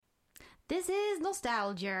This is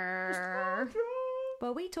Nostalgia,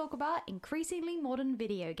 where we talk about increasingly modern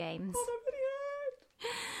video games.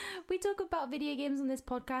 We talk about video games on this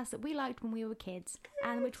podcast that we liked when we were kids,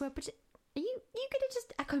 and which were... Are you gonna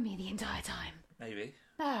just echo me the entire time? Maybe.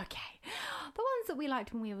 Okay. The ones that we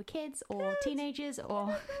liked when we were kids, or teenagers,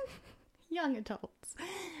 or young adults.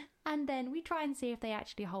 And then we try and see if they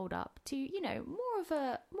actually hold up to, you know, more of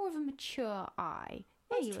a mature eye.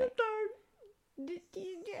 Anyway.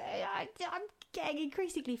 I'm getting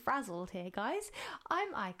increasingly frazzled here, guys.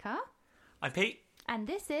 I'm Aika. I'm Pete. And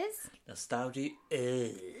this is...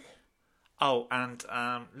 Nostalgi-ugh. Oh, and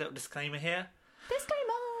little disclaimer here.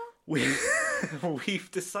 We've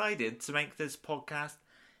decided to make this podcast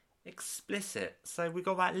explicit. So we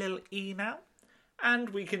got that little E now. And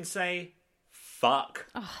we can say... Fuck.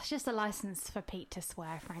 Oh, it's just a license for Pete to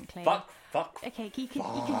swear, frankly. Fuck. Okay, you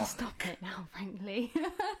can stop it now, frankly.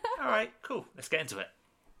 Alright, cool. Let's get into it.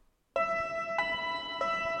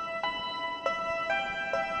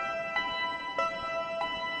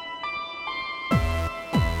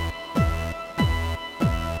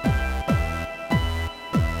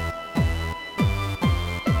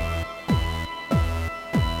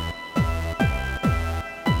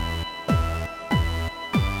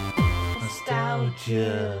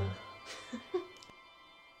 Nostalgia.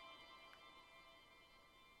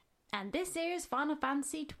 And this is Final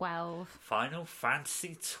Fantasy XII. Final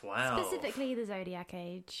Fantasy XII. Specifically the Zodiac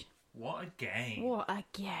Age. What a game. What a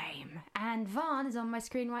game. And Vaughn is on my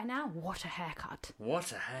screen right now. What a haircut.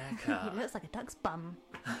 What a haircut. He looks like a duck's bum.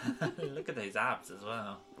 Look at those abs as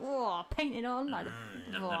well. Oh, painted on like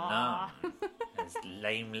No. His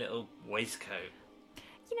lame little waistcoat.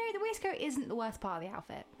 You know, the waistcoat isn't the worst part of the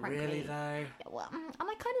outfit, frankly. Really, though? Well, and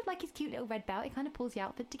I kind of like his cute little red belt. It kind of pulls the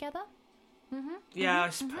outfit together. Yeah, I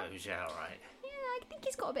suppose, yeah, alright. Yeah, I think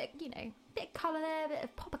he's got a bit, bit of colour there, a bit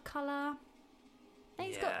of pop of colour. And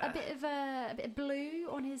he's got a bit of blue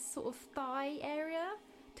on his sort of thigh area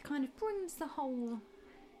to kind of brings the whole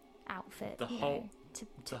outfit. The whole,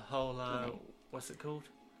 what's it called?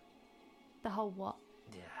 The whole what?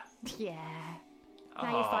 Yeah. Yeah.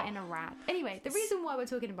 Now you're fighting a rat. Anyway, the reason why we're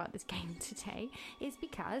talking about this game today is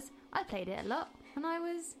because I played it a lot and I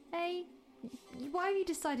was Why have you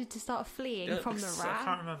decided to start fleeing from the rat? I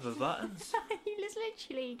can't remember the buttons. You just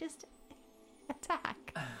literally just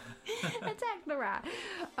attack the rat.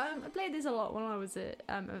 I played this a lot when I was a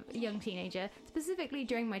young teenager, specifically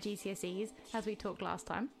during my GCSEs, as we talked last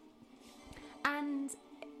time. And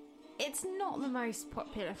it's not the most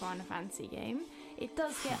popular Final Fantasy game. It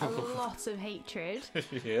does get a lot of hatred.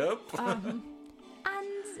 Yep. And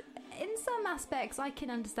in some aspects, I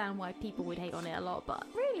can understand why people would hate on it a lot, but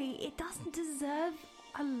really, it doesn't deserve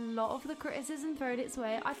a lot of the criticism thrown its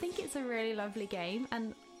way. I think it's a really lovely game,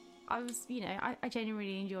 and I was, I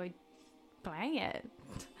genuinely enjoyed playing it.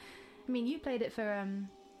 I mean, you played it for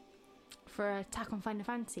Attack on Final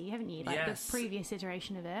Fantasy, haven't you? Like yes. The previous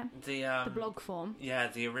iteration of it. The blog form. Yeah,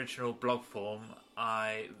 the original blog form.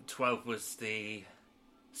 12 was the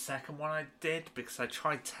second one I did, because I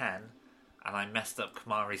tried 10, and I messed up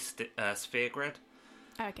Kamari's sphere grid.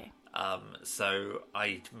 Okay. So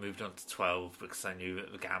I moved on to 12 because I knew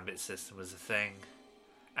that the Gambit system was a thing.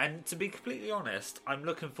 And to be completely honest, I'm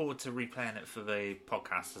looking forward to replaying it for the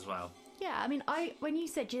podcast as well. Yeah, I mean, when you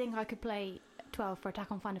said, do you think I could play 12 for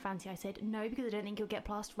Attack on Final Fantasy, I said no, because I don't think you'll get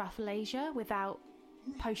past Rafflesia without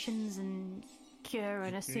potions and cure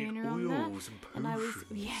and Asuna on there. Oils and potions.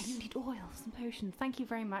 You need oils and potions. Thank you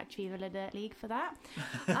very much, Viva La Dirt League, for that.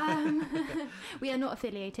 We are not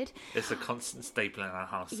affiliated. It's a constant staple in our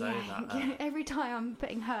house, so every time I'm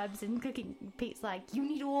putting herbs in cooking, Pete's like, you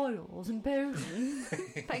need oils and potions.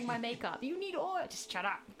 Putting my makeup, you need oil. Just shut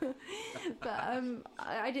up. But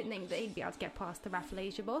I didn't think that he'd be able to get past the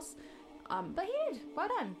Rafflesia boss. But he did. Well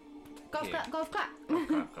done. Golf clap. Golf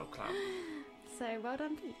clap. So well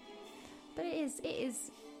done, Pete. But it's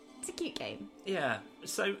a cute game. Yeah.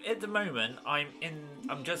 So at the moment, I'm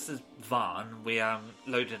just as Vaughn. We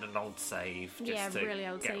loaded an old save just to really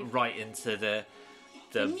old get save. right into the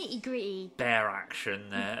nitty gritty bear action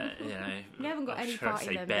there. You haven't got any part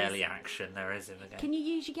in them. Barely action there is in the game. Can you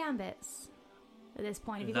use your gambits at this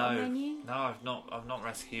point? Have you got a menu? No, I've not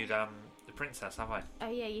rescued the princess, have I? Oh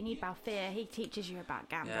yeah, you need Balfir. He teaches you about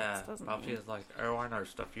gambits, doesn't he? Balfir's like, I know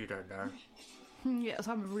stuff you don't know. Yes,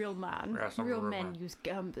 I'm a real man. Yes, I'm real a real men man. Use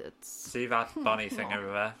gambits. See that bunny thing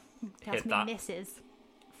over there? Hit that. Misses.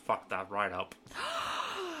 Fuck that right up.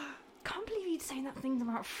 Can't believe you'd say that thing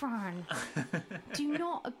about Fran. Do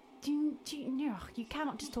not you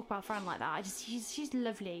cannot just talk about Fran like that. She's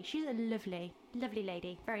lovely. She's a lovely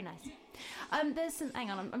lady. Very nice. There's some.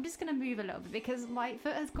 Hang on, I'm just going to move a little bit because my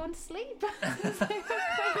foot has gone to sleep. So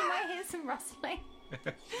you might hear some rustling.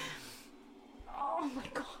 Oh my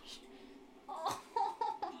gosh. Oh.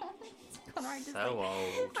 So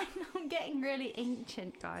old. I know, I'm getting really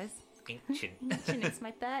ancient, guys. Ancient. It's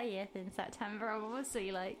my 30th in September. I'm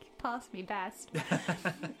obviously past me best.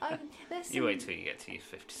 You wait till you get to your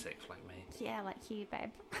 56 like me. Yeah, like you,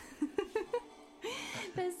 babe.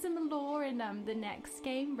 There's some lore in the next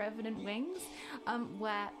game, Revenant Wings,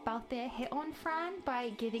 where Balthier hit on Fran by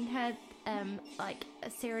giving her a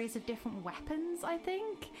series of different weapons, I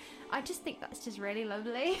think. I just think that's just really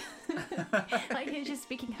lovely. He's just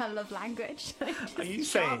speaking her love language. Are you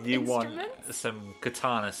saying you want some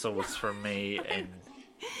katana swords from me?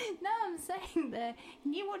 No, I'm saying that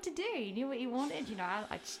you knew what to do. You knew what you wanted.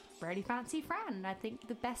 I just really fancy Fran. And I think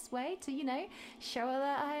the best way to, show her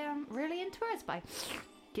that I am really into her is by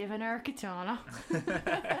giving her a katana.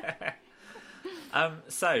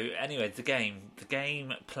 So anyway, the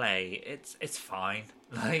game play, it's fine.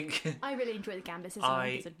 I really enjoy the Gambit system.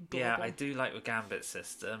 I do like the Gambit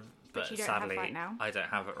system, but you don't sadly have right now. I don't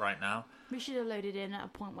have it right now. We should have loaded in at a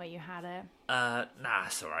point where you had it. Nah,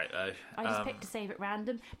 it's alright though. I just picked a save at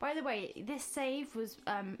random. By the way, this save was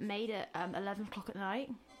made at 11 o'clock at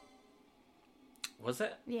night. Was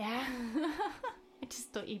it? Yeah. I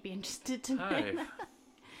just thought you'd be interested to know.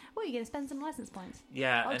 Well, you're going to spend some license points.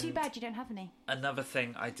 Yeah. Oh, too bad you don't have any. Another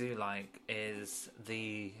thing I do like is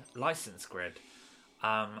the license grid.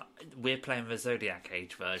 We're playing the Zodiac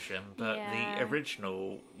Age version, but the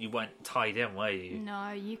original, you weren't tied in, were you?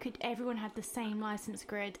 No, everyone had the same license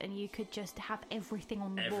grid, and you could just have everything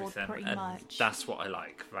on the board pretty much. That's what I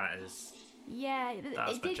like. That is... Yeah,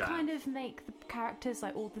 it did kind of make the characters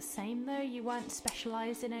all the same, though. You weren't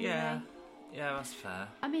specialised in any way. Yeah, that's fair.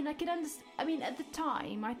 I mean, I could understand. I mean, at the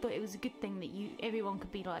time, I thought it was a good thing that everyone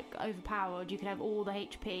could be overpowered. You could have all the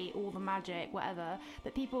HP, all the magic, whatever.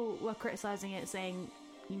 But people were criticising it, saying,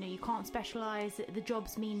 you can't specialise. The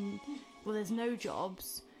jobs mean, well, there's no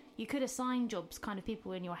jobs. You could assign jobs, kind of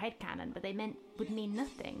people in your headcanon, but they would mean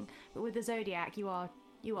nothing. But with the Zodiac, you are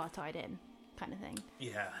tied in, kind of thing.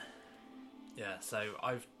 Yeah. So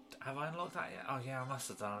Have I unlocked that yet? Oh yeah, I must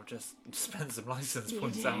have done. I've just spent some license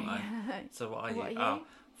points, haven't I? So what are you? Oh,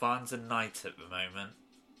 Van's a knight at the moment.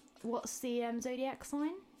 What's the Zodiac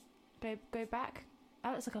sign? Go back.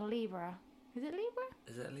 Oh, it's like a Libra. Is it Libra?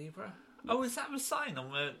 Is it Libra? Oh, is that the sign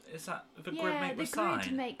on the? Is that the grid make the sign? Yeah, the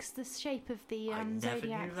grid makes the shape of the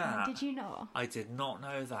Zodiac sign. Did you not? I did not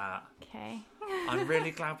know that. Okay. I'm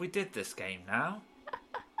really glad we did this game now.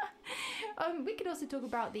 We could also talk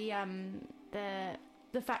about the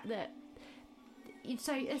fact that,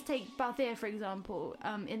 so let's take Balthier for example.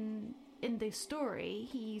 In the story,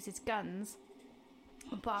 he uses guns,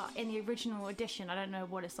 but in the original edition, I don't know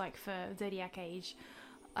what it's like for Zodiac Age.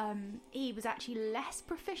 He was actually less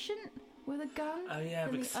proficient with a gun. Oh yeah,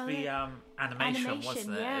 because the animation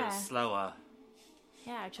wasn't it? Yeah. It was slower.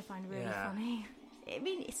 Yeah, which I find really funny. I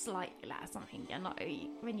mean, it's like that's something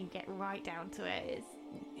when you get right down to it.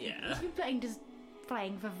 If you're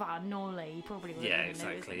playing for fun normally, you probably wouldn't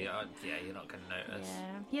exactly. notice. You're not going to notice.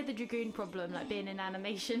 Yeah, he had the Dragoon problem, being in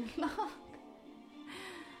animation.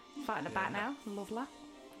 Fighting a bat now, lovely.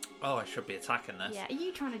 Oh, I should be attacking this. Yeah, are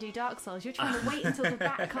you trying to do Dark Souls? You're trying to wait until the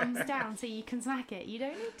bat comes down so you can smack it. You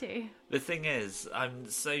don't need to. The thing is,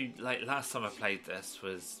 last time I played this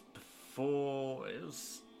was before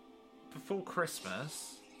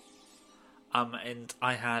Christmas. And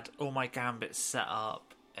I had all my gambits set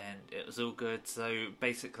up and it was all good. So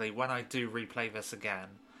basically, when I do replay this again,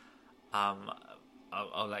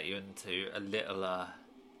 I'll let you into a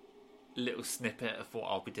little snippet of what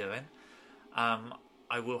I'll be doing.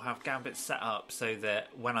 I will have gambits set up so that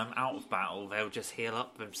when I'm out of battle, they'll just heal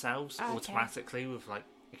up themselves automatically with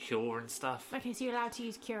cure and stuff. Okay, so you're allowed to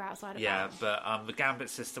use cure outside of battle. Yeah, but the gambit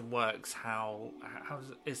system works how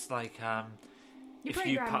it's like if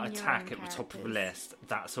you put attack at the top of the list,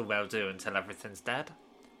 that's all they'll do until everything's dead.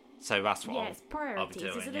 So that's what it's priorities. I'll be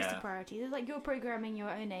doing. It's a list of priorities. It's like you're programming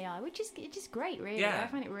your own AI, which is great, really. Yeah. I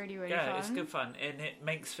find it really, really fun. Yeah, it's good fun, and it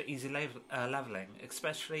makes for easy leveling,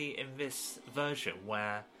 especially in this version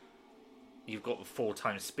where you've got the 4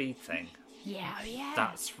 times speed thing. Yeah.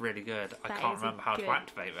 That's really good. I can't remember how to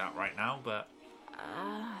activate that right now, but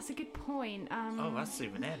that's a good point. that's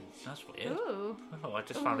zooming in. That's weird. Ooh. Oh, I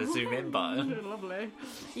just found a zoom in button. Lovely.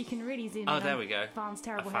 You can really zoom in. Oh, there we go. Van's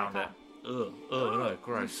terrible I found haircut. it. Oh no,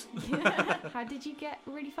 gross. How did you get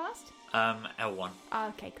really fast? L1. Oh,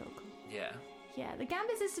 okay, cool. Yeah. Yeah, the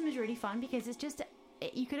gambit system is really fun because it's just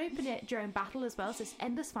you could open it during battle as well, so it's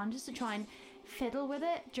endless fun just to try and fiddle with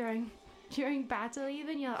it during battle.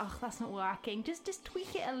 Even you're like, oh, that's not working. Just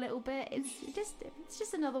tweak it a little bit. It's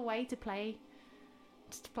just another way to play,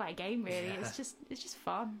 just to play a game. Really, Yeah. it's just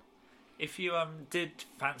fun. If you did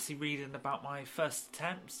fancy reading about my first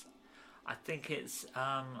attempts, I think it's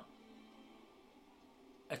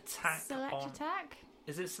attack Select on. attack.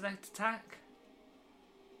 Is it select attack?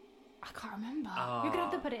 I can't remember. You're gonna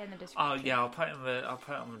have to put it in the description. Oh yeah, I'll put it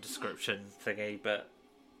on the description thingy. But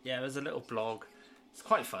yeah, there's a little blog. It's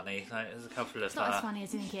quite funny. Like, there's a couple of. It's not as funny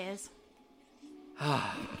as you think it is.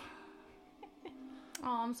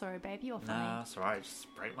 Oh, I'm sorry, babe. You're funny. No, that's alright. Just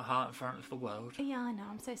break my heart in front of the world. Yeah, I know.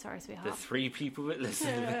 I'm so sorry, sweetheart. The 3 people that listen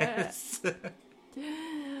to this.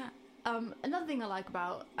 Another thing I like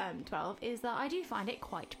about 12 is that I do find it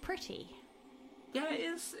quite pretty. Yeah, it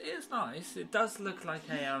is nice. It does look like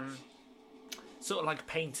a sort of like a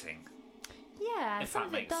painting. Yeah, If some that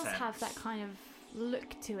of it makes does sense. have that kind of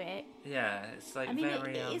look to it. Yeah, it's like I mean,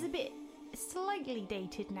 very. it is a bit slightly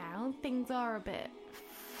dated now. Things are a bit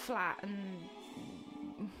flat and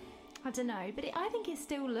I don't know, but I think it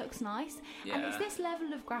still looks nice. Yeah. And it's this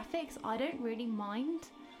level of graphics I don't really mind.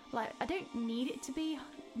 Like, I don't need it to be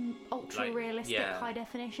ultra realistic, high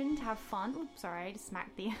definition to have fun. Oops, sorry, I just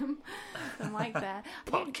smacked the mic there.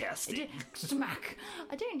 Podcasting. Smack.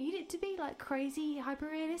 I don't need it to be like crazy hyper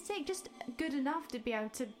realistic. Just good enough to be able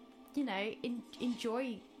to,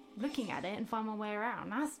 enjoy looking at it and find my way around.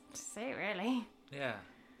 That's just it, really. Yeah.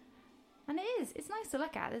 And it is. It's nice to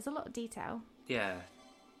look at. There's a lot of detail. Yeah.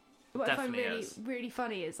 What I find Definitely really, is. really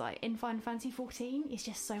funny is like in Final Fantasy 14, it's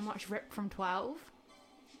just so much ripped from 12.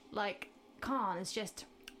 Like Khan is just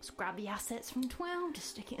grab the assets from 12, just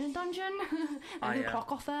stick it in a dungeon, and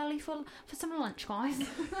clock off early for some lunch, guys.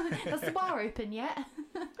 Does the bar open yet?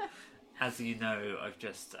 As you know, I've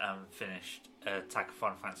just finished Attack of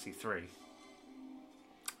Final Fantasy 3.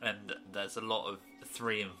 And there's a lot of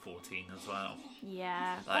 3 and 14 as well.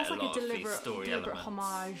 Yeah, Like, that's a like lot a of these deliberate story elements.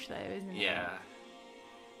 homage, though, isn't it? Yeah.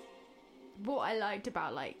 What I liked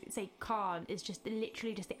about, like, say, Khan is just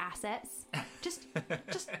literally just the assets. Just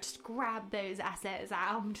grab those assets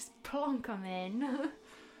out and just plonk them in.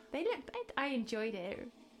 They looked. I enjoyed it.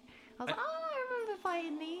 I was like, I remember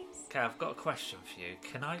fighting these. Okay, I've got a question for you.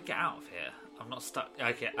 Can I get out of here? I'm not stuck.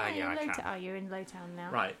 Okay, I can. Oh, you're in Lowtown now.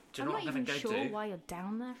 Right. Do you know what I'm not going to even go sure do? why you're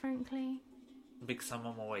down there, frankly. Because I'm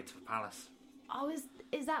on my way to the palace. Oh,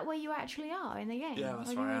 is that where you actually are in the game? Yeah, that's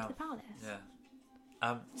on where your I way am. to the palace. Yeah.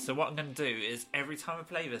 So what I'm going to do is every time I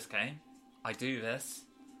play this game, I do this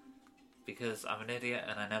because I'm an idiot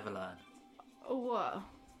and I never learn. What?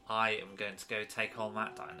 I am going to go take on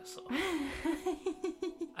that dinosaur.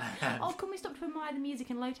 Oh, can we stop to admire the music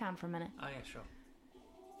in Lowtown for a minute? Oh yeah, sure.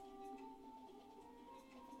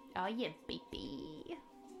 Oh yeah, baby.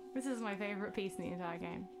 This is my favourite piece in the entire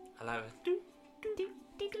game. Hello.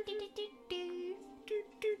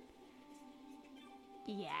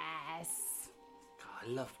 Yes. God,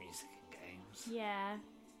 I love music in games. Yeah.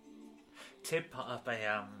 Tib put up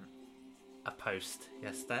a post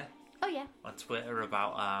yesterday Oh yeah. on Twitter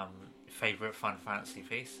about favourite Final Fantasy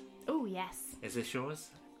piece. Oh yes. Is this yours?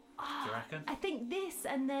 Do you reckon? I think this,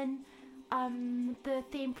 and then the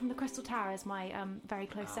theme from the Crystal Tower is my very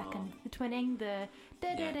close second. The twinning, the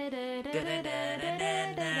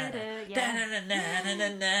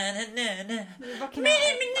Rocky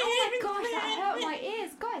Mountain. Oh my gosh, that hurt my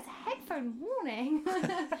ears, guys. Headphone warning.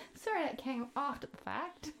 Sorry, that came after the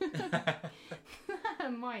fact.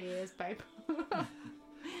 My ears, babe.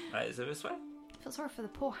 Right, is it this way? I feel sorry for the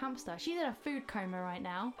poor hamster. She's in a food coma right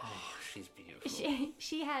now. Oh, she's beautiful.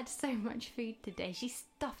 She had so much food today. She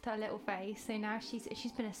stuffed her little face, so now she's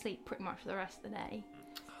been asleep pretty much for the rest of the day.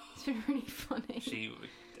 It's been really funny.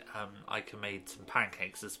 I made some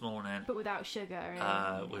pancakes this morning. But without sugar.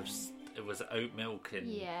 It was oat milk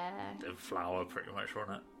and flour, pretty much,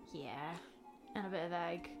 wasn't it? Yeah, and a bit of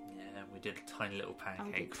egg. Yeah, we did a tiny little I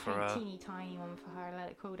pancake did for a her. teeny tiny one for her. Let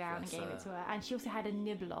it cool down Bless and gave her. it to her. And she also had a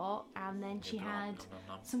nibbler, and then she Nibbler, had nom, nom,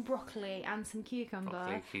 nom. some broccoli and some cucumber.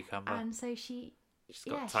 Broccoli, cucumber. And so she's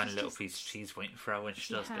got a tiny little piece of cheese waiting for her when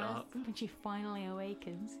she does get up. When she finally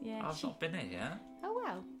awakens. Yeah. I've not been here yet. Oh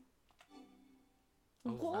well.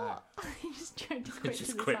 Oh, What? You just tried to quit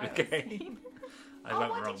Just to the quit the title game. scene. I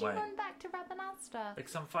went why the wrong did you way. run back to Rabanasta?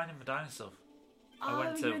 Because I'm finding my dinosaur. I Oh,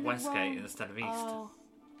 went you're to in the Westgate wrong- instead of East. Oh.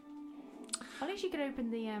 At least you could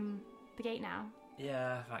open the gate now.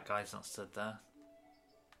 Yeah, that guy's not stood there.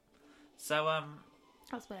 So,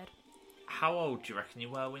 That's weird. how old do you reckon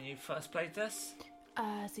you were when you first played this?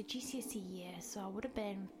 So GCSE year, so I would have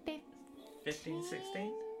been 15,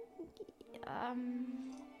 16?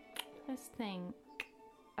 Let's think.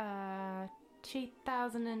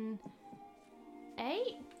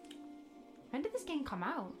 2008? When did this game come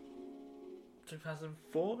out?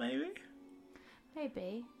 2004, maybe?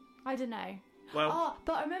 Maybe. I don't know. Well,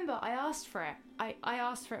 but I remember I asked for it. I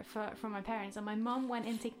asked for it from my parents, and my mum went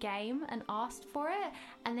into game and asked for it,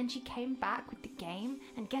 and then she came back with the game,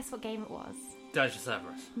 and guess what game it was? Dirge of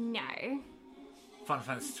Cerberus. No. Final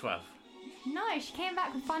Fantasy 12. No, she came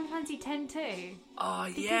back with Final Fantasy X too. Oh,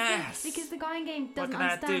 yes! Because the guy in game doesn't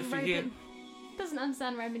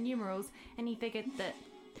understand Roman numerals, and he figured that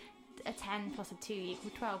a 10 plus a 2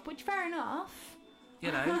 equal 12, which fair enough.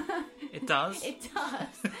 You know, it does. It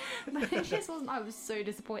does. But it just wasn't. I was so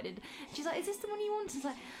disappointed. She's like, is this the one you want? I was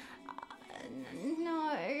like,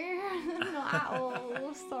 no, not at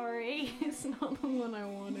all. Sorry. It's not the one I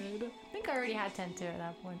wanted. I think I already had 10-2 at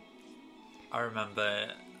that point. I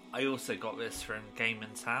remember I also got this from Game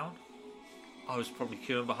in Town. I was probably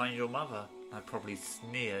queuing behind your mother. I probably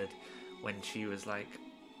sneered when she was like,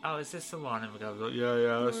 oh, is this the one? And we go, like,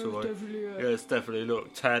 yeah, that's the one. Yeah, it's definitely,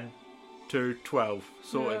 look, 10 to 12.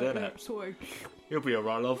 Sorted, isn't it? Sorted. You'll be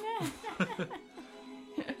alright, love.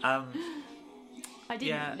 I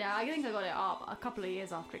didn't. Yeah, I think I got it up a couple of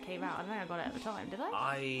years after it came out. I don't think I got it at the time, did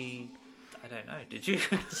I? I don't know. Did you?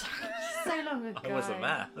 So long ago. I wasn't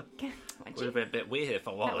there. Would have been a bit weird if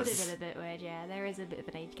I was. That would have been a bit weird, yeah. There is a bit of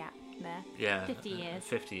an age gap there. Yeah. 50 years.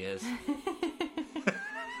 50 years.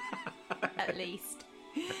 At least.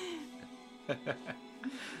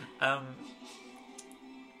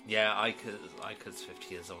 Yeah, Ika's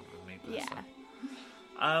 50 years older than me. Yeah.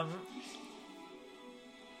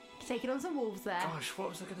 Taking on some wolves there. Gosh, what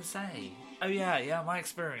was I going to say? Oh yeah, my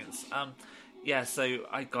experience. Yeah, so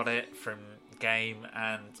I got it from game,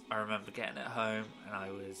 and I remember getting it home, and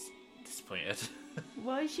I was disappointed.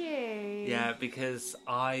 Was you? Yeah, because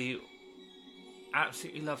I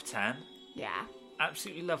absolutely love 10. Yeah.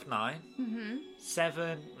 Absolutely love 9. Mm-hmm.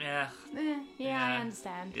 7, yeah. Yeah, I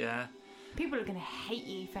understand. Yeah. People are going to hate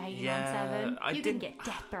you for hating on 7. You're going to get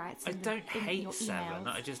death threats. I don't hate 7. Emails.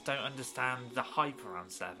 I just don't understand the hype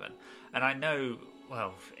around 7. And I know,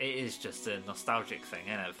 well, it is just a nostalgic thing,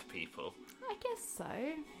 isn't it, for people? I guess so.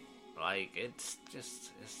 Like, it's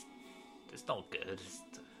not good.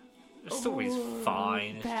 The story's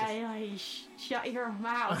fine. It's just... Shut your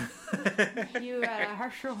mouth. You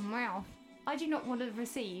hush your mouth. I do not want to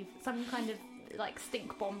receive some kind of like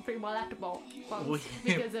stink bomb through my letterbox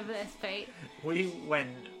because of this fate. We went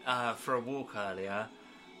for a walk earlier,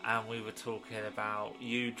 and we were talking about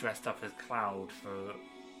you dressed up as Cloud for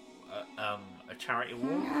a charity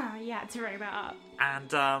walk. Yeah, to bring that up.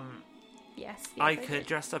 And yes, Ika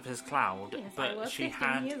dressed up as Cloud, yes, but she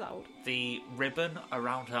had the ribbon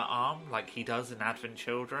around her arm like he does in Advent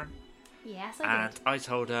Children. Yes, and I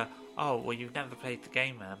told her, oh, well, you've never played the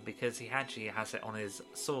game, man, because he actually has it on his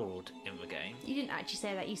sword in the game. You didn't actually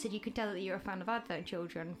say that. You said you could tell that you're a fan of Advent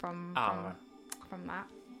Children from that.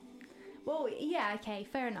 Well, yeah, okay,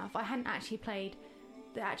 fair enough. I hadn't actually played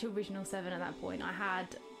the actual original 7 at that point. I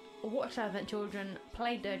had watched Advent Children,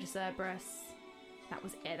 played Dirge of Cerberus. That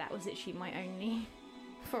was it. That was literally my only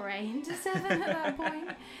foray into 7 at that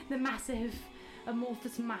point. The massive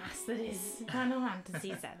amorphous mass that is Final Fantasy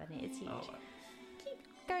 7. It's huge. Oh.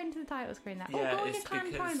 Going to the title screen there. Yeah, go on it's your clan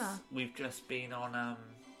because primer. We've just been on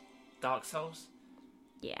Dark Souls.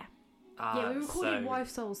 Yeah. We recorded Wife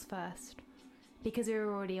Souls first because we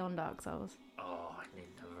were already on Dark Souls. Oh, I need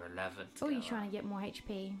number 11. Oh, you're trying to get more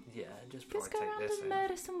HP? Yeah, just before go around and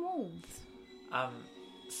murder some wolves.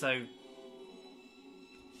 So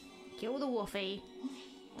kill the wolfie.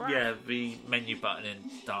 Yeah, the menu button in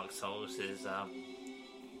Dark Souls is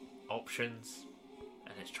options,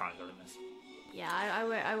 and it's triangle and miss. Yeah,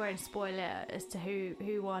 I won't spoil it as to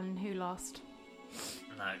who won, who lost.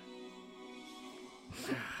 No.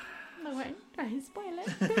 I won't spoil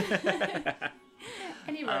it.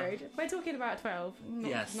 Any road. We're talking about 12,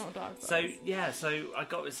 not Dark Souls. So I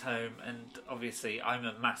got this home, and obviously I'm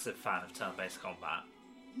a massive fan of turn-based combat.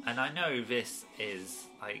 And I know this is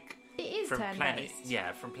like... It is turn-based.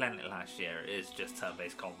 Yeah, from playing it last year, it is just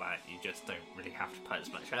turn-based combat. You just don't really have to put as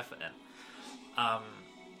much effort in.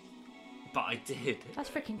 But I did. That's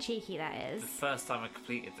freaking cheeky, that is. The first time I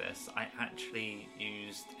completed this, I actually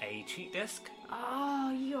used a cheat disc.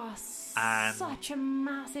 Oh, you are such a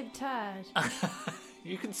massive turd.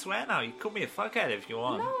 You can swear now. You can call me a fuckhead if you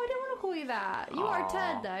want. No, I don't want to call you that. You are a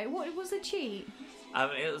turd, though. What was the cheat?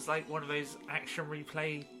 It was like one of those action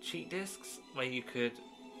replay cheat discs where you could...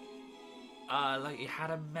 you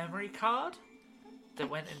had a memory card that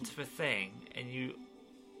went into the thing, and you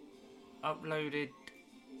uploaded...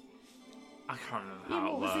 I can't remember how it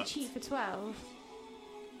worked. What was the cheat for 12?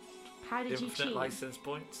 How did you Infinite cheat? license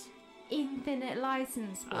points. Infinite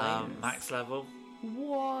license points. Max level.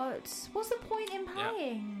 What? What's the point in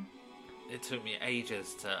playing? It took me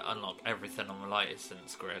ages to unlock everything on the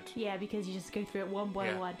license grid. Yeah, because you just go through it one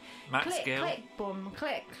by one. Max click, skill. click, boom.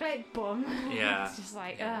 Click, click, boom. Yeah. It's just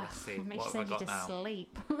like, Let's see. it makes What have I sense you got just now?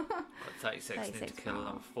 sleep. Got 36. Need 36 to kill now.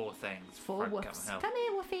 another 4 things. 4 woofs. Come Come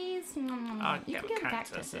here, woofies. You get can get the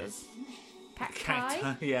cactuses.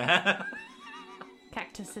 Cacti. Yeah.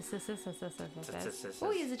 Cactuses. Cactuses.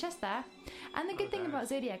 Oh, there's a chest there. And the good thing about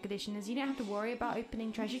Zodiac Edition is you don't have to worry about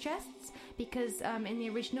opening treasure chests because in the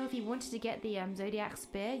original, if you wanted to get the Zodiac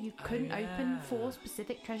Spear, you couldn't open 4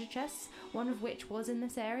 specific treasure chests. One of which was in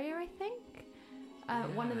this area, I think.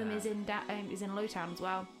 One of them is in Lowtown as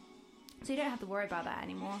well, so you don't have to worry about that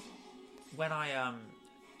anymore. When I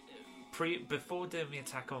before doing the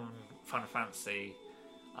Attack on Final Fantasy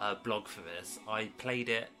blog for this, I played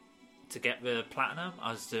it to get the platinum.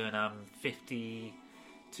 I was doing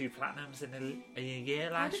 52 platinums in a year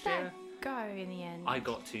last year. How did that go in the end? I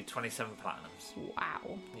got to 27 platinums.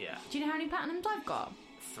 Wow. Yeah. Do you know how many platinums I've got?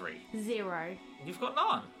 3. 0. You've got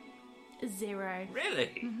none? 0.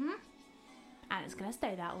 Really? Mm-hmm. And it's going to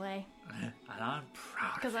stay that way. And I'm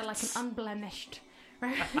proud Because I like an unblemished.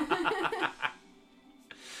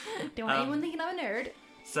 Don't want anyone thinking I'm a nerd.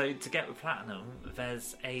 So to get the platinum,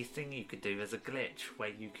 there's a thing you could do. There's a glitch where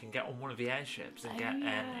you can get on one of the airships and get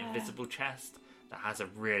an invisible chest that has a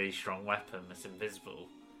really strong weapon that's invisible.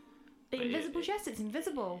 The invisible chest? It's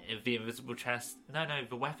invisible. The invisible chest... No,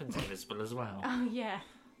 the weapon's invisible as well. Oh, yeah.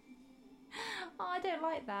 Oh, I don't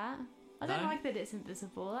like that. I don't like that it's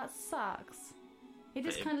invisible. That sucks. It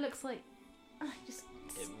just kind of looks like...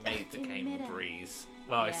 It made the game a breeze.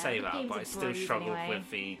 Well, I say that, but I still struggled with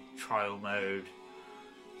the trial mode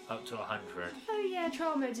up to 100. Oh yeah,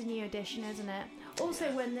 trial mode's a new edition, isn't it?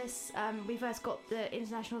 Also, when this we first got the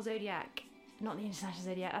International Zodiac, not the International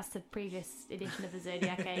Zodiac, that's the previous edition of the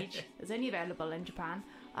Zodiac Age. It's only available in Japan.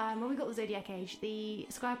 When we got the Zodiac Age, the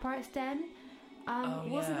Sky Pirates Den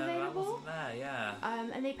wasn't available. That wasn't there, yeah.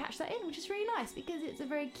 And they patched that in, which is really nice because it's a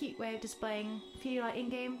very cute way of displaying a few like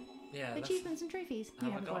in-game achievements and trophies.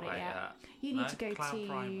 You haven't got it yet. You need to go to. Sky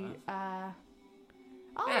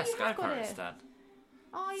Pirates Den.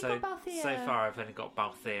 Oh, you got Balthier. So far, I've only got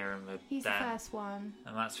Balthier and He's the first one.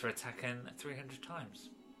 And that's for attacking 300 times.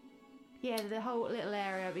 Yeah, the whole little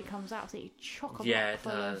area becomes absolutely chock-a-block. Yeah, it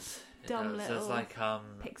does. Dumb little There's like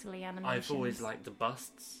pixely animations. I've always liked the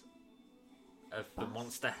busts of the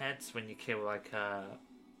monster heads when you kill like a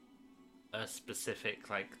specific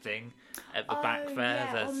like thing at the back there.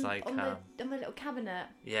 Yeah, there's on the little cabinet.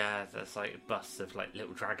 Yeah, there's like busts of like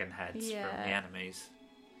little dragon heads from the enemies.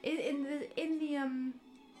 In the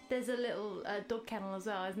there's a little dog kennel as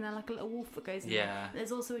well, isn't there? Like a little wolf that goes in there.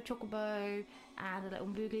 There's also a chocobo and a little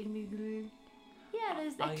moogly moogly. Yeah,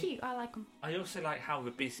 they're cute. I like them. I also like how the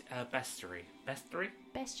bestiary,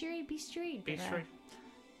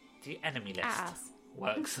 the enemy list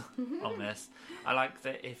works on this. I like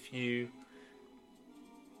that if you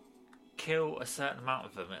kill a certain amount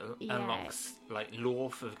of them, it unlocks like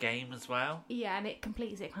lore for the game as well. Yeah, and it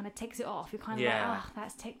completes it, kind of takes it off. You're kind of like,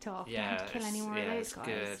 that's ticked off. You don't have to kill any more of those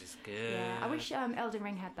guys. It's good. Yeah, I wish Elden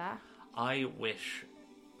Ring had that. I wish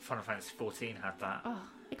Final Fantasy 14 had that. Oh,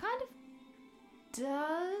 it kind of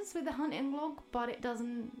does with the hunting log, but it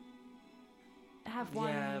doesn't have one.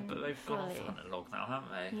 Yeah, but they've gone off hunting log now,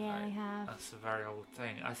 haven't they? Yeah, they have. That's a very old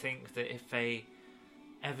thing. I think that if they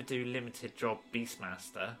ever do limited job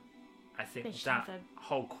Beastmaster, I think that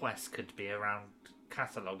whole quest could be around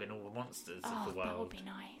cataloguing all the monsters of the world. That would be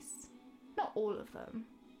nice. Not all of them.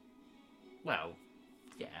 Well,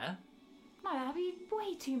 yeah. No, that'd be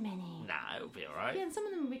way too many. Nah, it'll be alright. Yeah, and some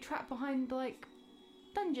of them would be trapped behind like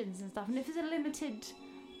dungeons and stuff. And if it's a limited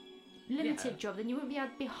job, then you wouldn't be able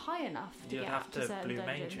to be high enough to get up to certain dungeons. You'd have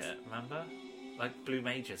to blue mage it, remember? Like blue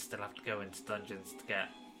mages still have to go into dungeons to get.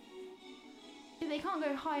 Yeah, they can't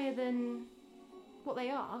go higher than what they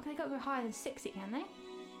are. They can't go higher than 60, can they?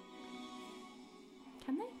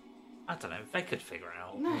 Can they? I don't know. They could figure it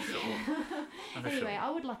out. No. I'm sure. Anyway, I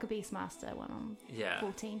would like a Beastmaster one on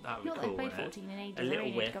 14. That would be not cool, that I played 14 in ages. A little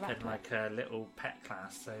really whip and like a little pet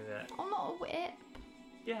class, so that. Oh, not a whip.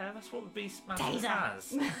 Yeah, that's what the Beastmaster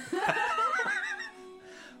has.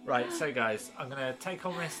 Right, so guys, I'm going to take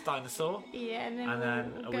on this dinosaur. Yeah, and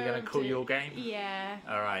then are we going to call your game? Yeah.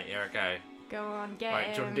 Alright, here I go. Go on, get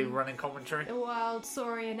Right, do you want to do running commentary? The wild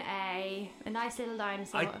saurian A. A nice little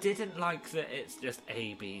dinosaur. I didn't like that it's just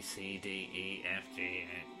A, B, C, D, E, F, G.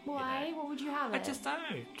 Why? You know. What would you have it? I just don't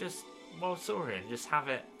know. Just wild saurian. Just have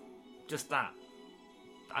it. Just that.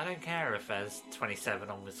 I don't care if there's 27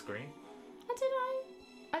 on the screen. I don't know.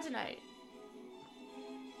 I don't know.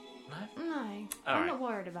 No? No. I'm not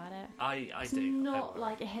worried about it. I It's do. not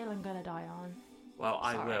like a hill I'm going to die on. Well,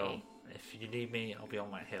 I Sorry. will. If you need me, I'll be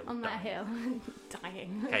on that hill. On that hill.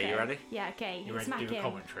 Dying. Okay, you ready? Yeah, okay. You ready Smack to do the him.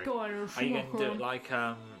 commentary? Go on. Are you going to do it like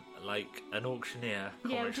an auctioneer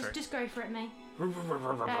commentary? Yeah, just go for it, mate.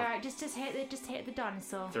 Alright, just hit the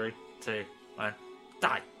dinosaur. 3, 2, 1,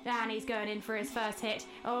 die! And he's going in for his first hit.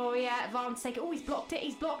 Oh yeah, Varn's taking. Oh, he's blocked it.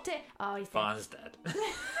 Oh, he's dead. Varn's dead.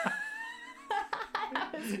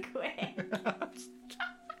 That was quick.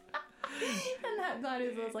 And that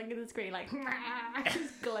dinosaur's like in the screen, like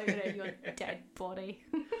just gloating at your dead body.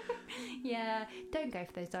 Yeah, don't go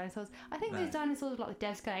for those dinosaurs. I think those dinosaurs are like the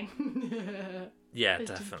devs going. Yeah,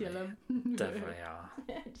 Let's just kill definitely. 'em. Definitely are.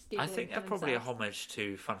 Just give I them think for they're probably a themselves. homage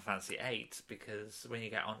to Final Fantasy VIII, because when you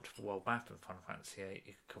get onto the world map in Final Fantasy VIII,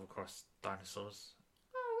 you can come across dinosaurs.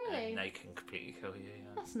 Oh really? And they can completely kill you.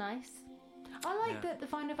 Yeah. That's nice. I like that the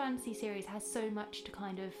Final Fantasy series has so much to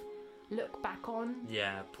kind of look back on.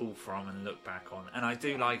 Yeah, pull from and look back on. And I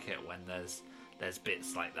do like it when there's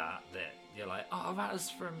bits like that you're like, oh, that was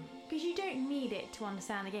from... Because you don't need it to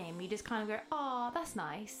understand the game. You just kind of go, oh, that's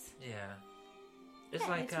nice. Yeah. It's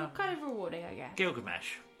like... It's kind of rewarding, I guess.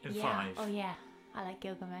 Gilgamesh in 5. Oh, yeah. I like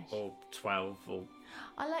Gilgamesh. Or 12, or...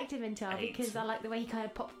 I liked him in 12 8. because I like the way he kind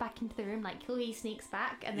of pops back into the room, like he sneaks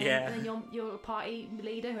back, and then, and then your party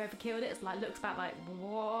leader, whoever killed it, is like looks back like,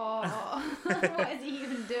 whoa, what is he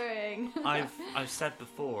even doing? I've said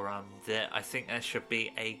before that I think there should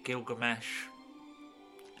be a Gilgamesh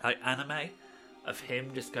like anime of him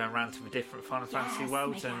just going around to the different Final Fantasy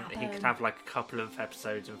worlds, and he could have like a couple of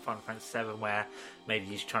episodes in Final Fantasy VII where maybe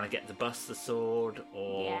he's trying to get the Buster Sword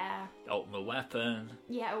or the Ultimate Weapon.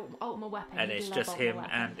 Yeah, Ultimate Weapon. And it's just him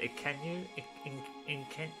and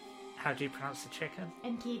how do you pronounce the chicken?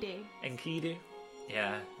 Enkidu. Enkidu?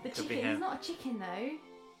 Yeah. The could be chicken, him. he's not a chicken though.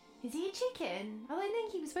 Is he a chicken? I don't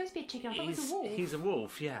think he was supposed to be a chicken. I thought he was a wolf. He's a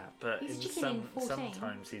wolf, yeah, but He's a chicken in 14.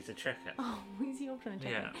 Sometimes he's a chicken. Oh, is he also a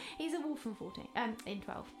chicken? Yeah. He's a wolf in 14. In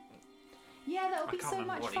 12. Yeah, that would be so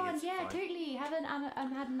much fun. Yeah, totally. Have an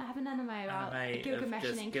anime about Gilgamesh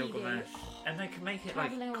and Enkidu. Gilgamesh. And they can make it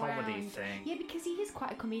like a comedy thing. Yeah, because he is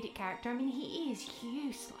quite a comedic character. I mean, he is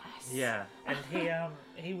useless. Yeah, and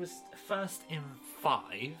he was first in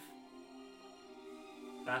 5.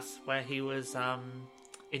 That's where he was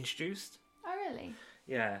introduced. Oh, really?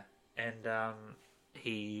 Yeah, and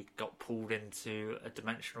he got pulled into a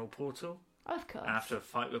dimensional portal. Of course. After a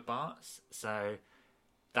fight with Bart's, so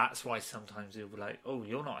that's why sometimes he'll be like, "Oh,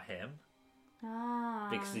 you're not him,"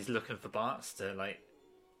 because he's looking for Bart's to like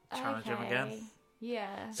challenge him again.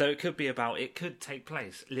 Yeah. So it could take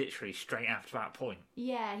place literally straight after that point.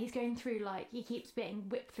 Yeah, he's going through he keeps being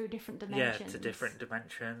whipped through different dimensions. Yeah, to different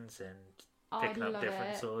dimensions and picking up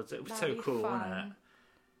different swords. It was That'd so cool, fun. wasn't it?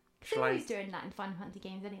 They're always doing that in Final Fantasy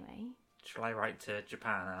games anyway. Shall I write to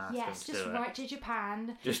Japan and ask them to just do it? write to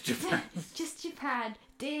Japan. Just Japan. Just Japan.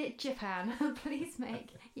 Dear Japan, please make...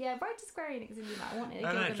 Yeah, write to Square Enix and do that. I want it.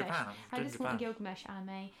 No, Japan. I just want a Gilgamesh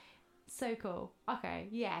anime. So cool. Okay,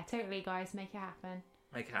 yeah, totally, guys. Make it happen.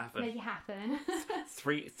 Make it happen. Make it happen.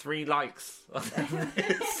 Three likes on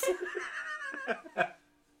this.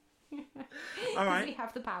 All right. We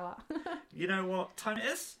have the power. You know what time it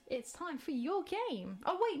is? It's time for your game.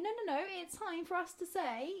 Oh, wait, no. It's time for us to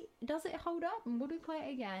say, does it hold up? And would we play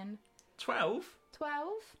it again? 12? 12?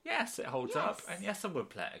 Yes, it holds up. And yes, I would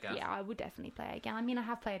play it again. Yeah, I would definitely play it again. I mean, I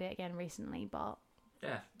have played it again recently, but...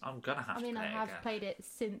 Yeah, I'm going to have to play it again. I have played it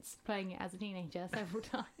since playing it as a teenager several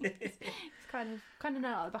times. It's kind of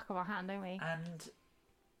know at the back of our hand, don't we? And...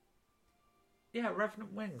 Yeah,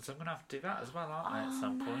 Revenant Wings. I'm going to have to do that as well, aren't I, at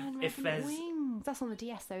some point? If there's Wings. That's on the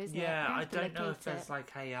DS, though, isn't it? Yeah, I don't know if there's like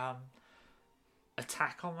a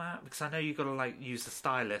attack on that, because I know you've got to like use the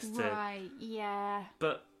stylus to. Right. Yeah.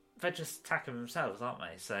 But they're just attacking themselves, aren't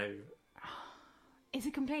they? So. It's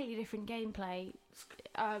a completely different gameplay.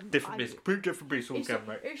 Different beast. Completely different beast altogether,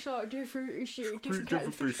 mate. It's like different kettle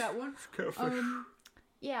of fish, that one.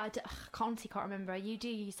 Yeah, I honestly can't remember. You do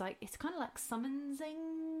use it's kind of like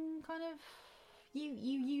summoning, kind of. You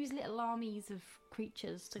use little armies of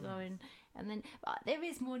creatures to go in, and then there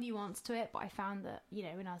is more nuance to it. But I found that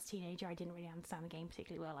when I was a teenager, I didn't really understand the game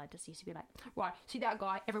particularly well. I just used to be like, right, see that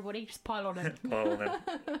guy, everybody, just pile on him. Pile on him.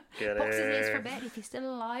 Get box his ears for a bit. If he's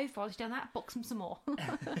still alive, while he's done that, box him some more.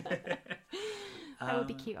 That would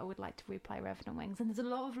be cute. I would like to replay Revenant Wings, and there's a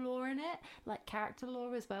lot of lore in it, like character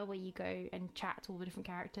lore as well, where you go and chat to all the different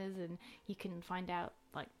characters, and you can find out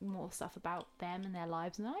like more stuff about them and their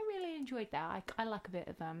lives. And I really enjoyed that. I like a bit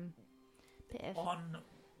of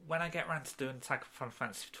when I get around to doing Attack of Final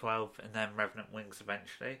Fantasy 12 and then Revenant Wings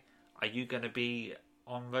eventually. Are you going to be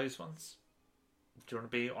on those ones? Do you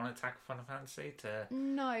want to be on Attack of Final Fantasy to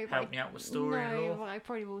No, help me out with story and no, all? I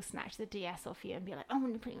probably will snatch the DS off you and be like, I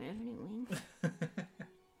want to play with it.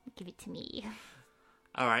 Give it to me.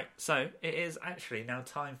 Alright, so it is actually now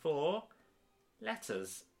time for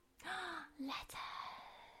letters. Letters.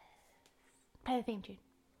 Play the theme tune.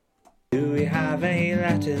 Do we have any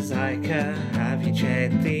letters, Ica? Have you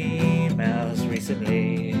checked the emails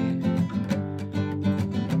recently?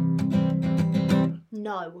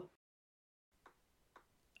 No.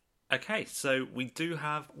 Okay, so we do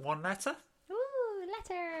have one letter. Ooh,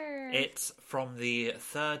 letters. It's from the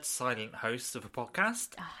third silent host of a podcast.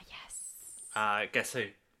 Ah, yes. Guess who?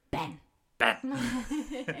 Ben. Ben.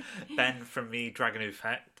 Ben from the Dragoon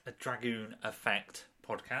Effect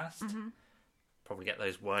podcast. Mm-hmm. Probably get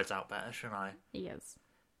those words out better, shouldn't I? Yes.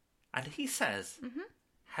 And he says,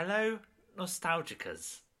 "Hello, Nostalgi-ugh."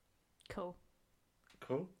 Cool.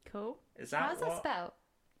 Cool. Cool. Is that How's that spelled?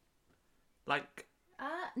 Like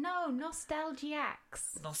No, Nostalgi-ugh.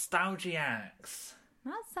 Nostalgi-ugh.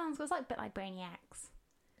 That sounds it's like a bit like Brainiacs.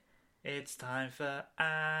 It's time for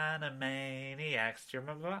Animaniacs. Do you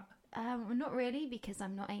remember that? Not really because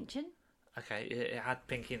I'm not ancient. Okay, it had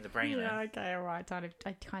Pinky and the Brain in. Okay, alright. I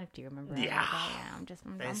kind of do remember it. Yeah. I'm just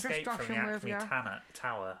They escaped from the joshing with Acme you.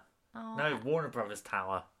 Tower. Oh, No, Warner Brothers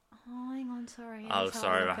Tower. Oh, hang on, sorry. Oh, Let's have a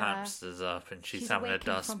sorry, look the at her. hamster's up and she's She's having a awakened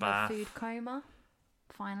dust from bath. her food coma.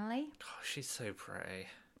 Finally. Oh, she's so pretty.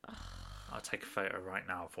 I'll take a photo right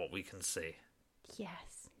now of what we can see.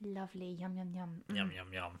 Yes, lovely. Yum yum yum. Yum, yum,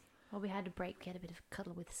 yum. Well, we had a break. We had a bit of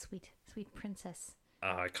cuddle with sweet princess. Oh,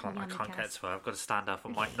 I can't Yummy get cat. to her. I've got to stand up. I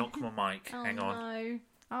might knock my mic. Oh Hang on. no.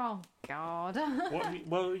 Oh God.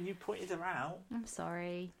 Well, you pointed her out. I'm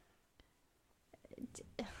sorry.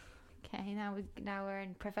 Okay, now we're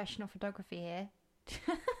in professional photography here.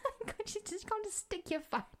 God, you just can't just stick your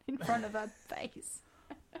phone in front of her face.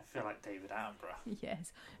 I feel like David Attenborough.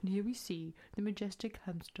 Yes, and here we see the majestic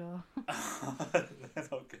hamster. They're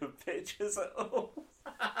not good pictures at all.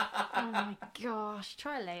 Oh my gosh,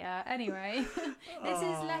 try later. Anyway, this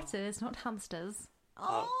is letters, not hamsters.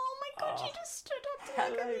 Oh my god, you just stood up to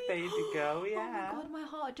look at Hello, me. baby girl, yeah. Oh my god, my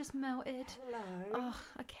heart just melted. Hello. Oh,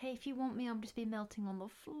 okay, if you want me, I'll just be melting on the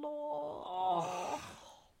floor. Oh.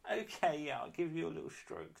 Okay, yeah, I'll give you a little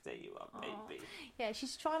stroke. There you are, baby. Yeah,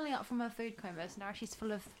 she's finally up from her food coma, so now she's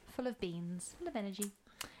full of beans, full of energy.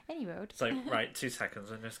 Anyway, So, right, 2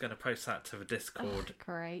 seconds. I'm just going to post that to the Discord.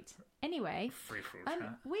 Great. Anyway, Free-for-all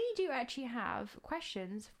chat. we do actually have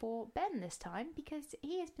questions for Ben this time because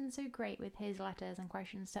he has been so great with his letters and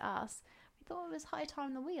questions to us. We thought it was high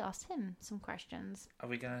time that we asked him some questions. Are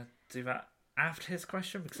we going to do that after his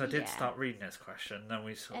question? Because I did start reading his question, then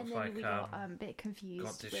we sort And of then like we got a bit confused.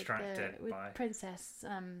 got distracted with by Princess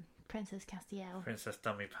Castiel. Princess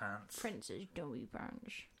Dummy Pants. Princess Doughy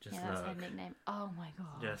Branch. Just yeah, that's her look. nickname. Oh my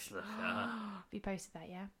god. Just look at her. We posted that,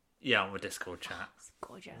 yeah? Yeah, on the Discord chat. It's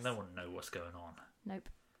gorgeous. No one know what's going on. Nope.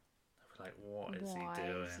 They're like, what is Why he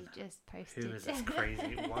doing? is he just posted? Who is this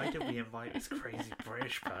crazy? Why did we invite this crazy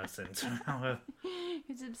British person to our...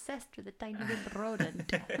 Who's obsessed with a tiny little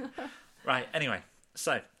rodent? Right, anyway.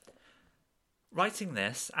 So, writing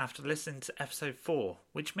this after listening to episode 4,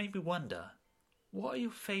 which made me wonder, what are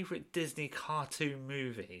your favourite Disney cartoon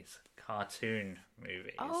movies?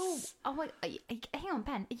 Oh wait, hang on,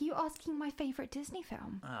 Ben. Are you asking my favourite Disney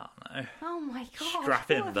film? Oh, no. Oh my god.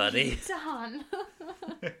 Strap in, what buddy. Have you done?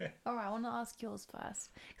 Alright, I want to ask yours first.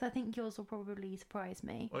 Because I think yours will probably surprise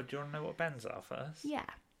me. Well, do you want to know what Ben's are first? Yeah,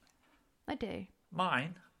 I do.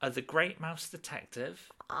 Mine are The Great Mouse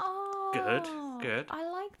Detective Oh. Good. I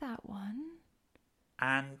like that one.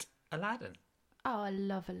 and Aladdin. Oh, I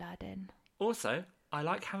love Aladdin. Also, I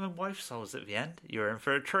like having wife souls at the end. You're in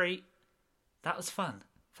for a treat. That was fun.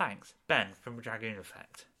 Thanks, Ben from Dragoon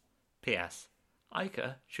Effect. P.S.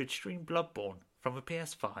 Ica should stream Bloodborne from a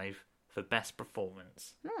PS5 for best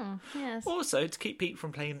performance. Yes. Also, to keep Pete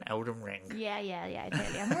from playing Elden Ring. Yeah,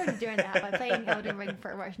 totally. I'm already doing that by playing Elden Ring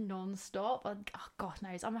pretty much non-stop. Oh, God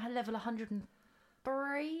knows. I'm at level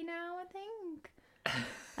 103 now, I think.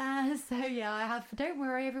 So, yeah, I have... Don't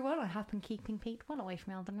worry, everyone. I have been keeping Pete well away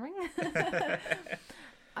from Elden Ring.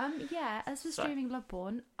 Yeah, as for streaming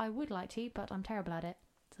Bloodborne, I would like to, but I'm terrible at it.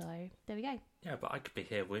 So, there we go. Yeah, but I could be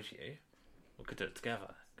here with you. We could do it together.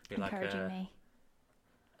 It could be Encouraging like me.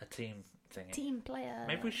 a team thingy. Team player.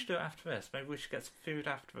 Maybe we should do it after this. Maybe we should get some food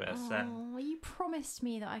after this. Oh, you promised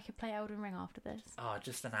me that I could play Elden Ring after this. Oh,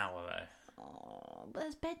 just an hour though. Oh, but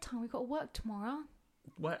it's bedtime. We've got to work tomorrow.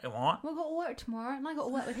 What? We've got to work tomorrow, and I've got to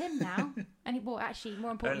work with him now. And well, actually,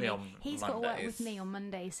 more importantly, he's got to work with me on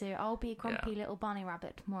Monday, so I'll be a grumpy little bunny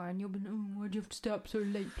rabbit tomorrow, and you'll be, why'd you have to stay up so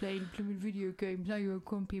late playing video games? Now you're a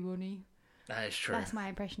grumpy bunny. That is true. That's my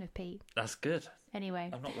impression of Pete. That's good. Anyway.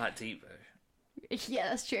 I'm not that deep, though. Yeah,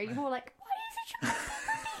 that's true. You're more like, why is it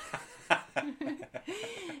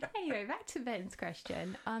Anyway, back to Ben's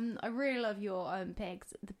question. I really love your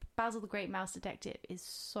picks. Basil the Great Mouse Detective is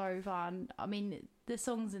so fun. I mean, the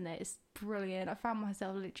songs in it is brilliant. I found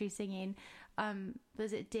myself literally singing,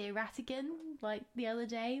 was it Dear Rattigan? Like the other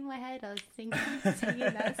day in my head, I was singing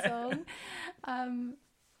that song.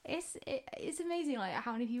 It's amazing, like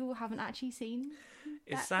how many people haven't actually seen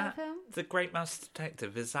that film. The Great Mouse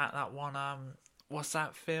Detective? Is that one? What's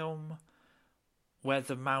that film where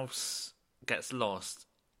the mouse gets lost?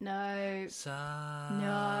 No.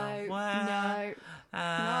 No.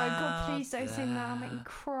 God, please don't sing that. I'll make me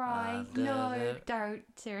cry. No, don't.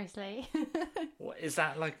 Seriously. What, is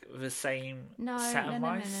that like the same set of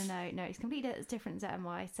mice? No. It's completely different set of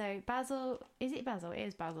mice. So Basil, is it Basil? It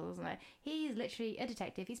is Basil, isn't it? He's literally a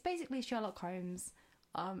detective. He's basically Sherlock Holmes,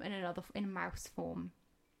 in mouse form.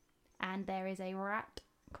 And there is a rat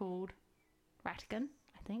called Rattigan,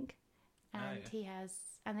 I think.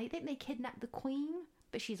 And they think they kidnapped the Queen,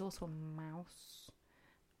 but she's also a mouse.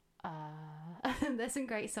 There's some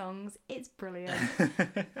great songs. It's brilliant.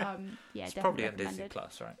 It's probably on Disney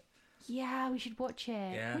Plus, right? Yeah, we should watch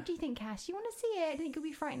it. Yeah. What do you think, Cass? You want to see it? I think you'll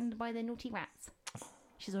be frightened by the naughty rats.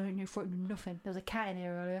 She's already no frightened of nothing. There was a cat in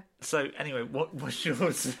here earlier. So anyway, what's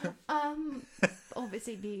yours?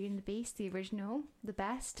 Obviously Beauty and the Beast, the original, the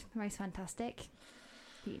best, the most fantastic.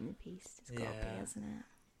 Beauty and the Beast. It's got to be, isn't it?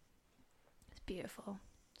 It's beautiful.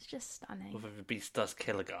 It's just stunning. Well, the Beast does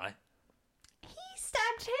kill a guy. He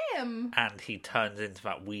stabbed him! And he turns into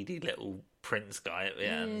that weedy little prince guy at the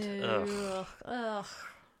end. Ugh.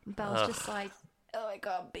 Belle's just like, oh, it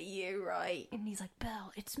can't be you, right? And he's like,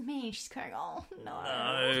 Belle, it's me. She's going, oh, no.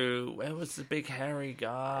 No, where was the big hairy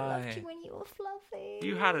guy? I loved you when you were fluffy.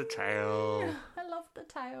 You had a tail. I loved the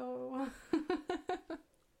tail.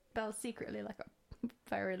 Belle's secretly like a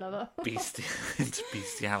fairy lover. Into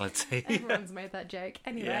bestiality. Everyone's made that joke.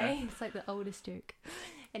 Anyway, It's like the oldest joke.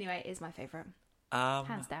 Anyway, it is my favourite.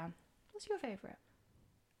 Hands down. What's your favourite?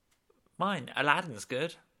 Mine, Aladdin's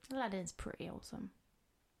good. Aladdin's pretty awesome.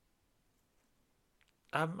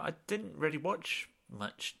 I didn't really watch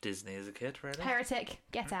much Disney as a kid, really. Heretic,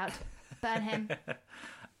 get out. Burn him.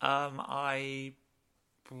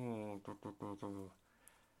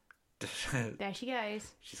 There she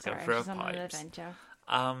goes. She's going through her pipes. On an adventure.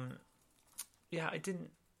 I didn't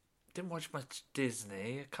watch much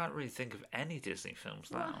Disney. I can't really think of any Disney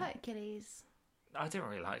films now. What, Hercules? I didn't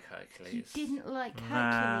really like Hercules. You didn't like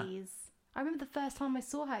Hercules? I remember the first time I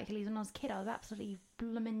saw Hercules when I was a kid, I was absolutely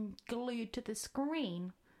blooming glued to the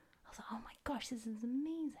screen. I was like, oh my gosh, this is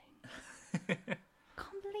amazing.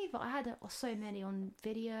 Can't believe it. I had so many on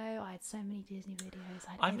video. I had so many Disney videos.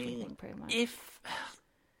 I had everything pretty much.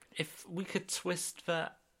 If we could twist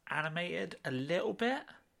the animated a little bit.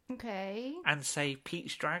 Okay. And say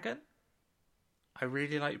Pete's Dragon. I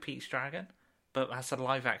really like Pete's Dragon. But that's a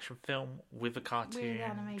live action film with a cartoon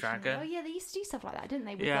dragon. Oh yeah, they used to do stuff like that, didn't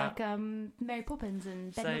they? With like Mary Poppins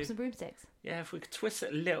and Ben Knobs and Broomsticks. Yeah, if we could twist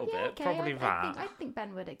it a little bit, probably that. I think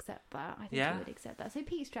Ben would accept that. I think he would accept that. So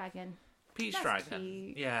Pete's Dragon. Pete's Dragon.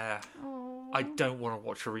 Cute. Yeah. Aww. I don't want to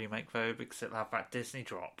watch a remake though because it'll have that Disney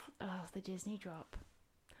drop. Oh, the Disney drop.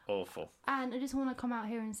 Awful. And I just want to come out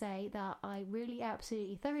here and say that I really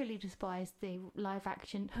absolutely thoroughly despise the live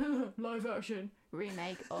action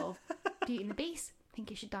remake of Beauty and the Beast. I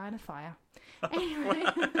think it should die in a fire. Anyway.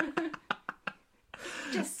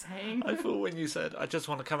 Just saying. I thought when you said, I just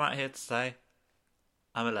want to come out here to say,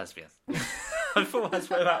 I'm a lesbian. I thought that's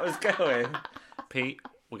where that was going. Pete,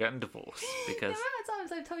 we're getting divorced because... The amount of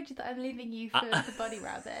times I've told you that I'm leaving you for the Bunny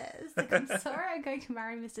Rabbit. It's like, I'm sorry, I'm going to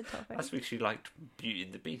marry Mr. Topping. That's because you liked Beauty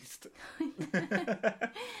and the Beast.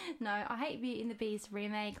 No, I hate Beauty and the Beast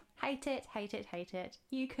remake. Hate it, hate it, hate it.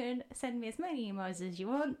 You can send me as many emails as you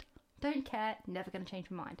want. Don't care. Never going to change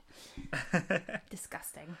my mind.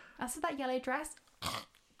 Disgusting. As for that yellow dress,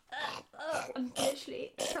 I'm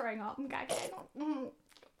literally throwing up. I'm gagging.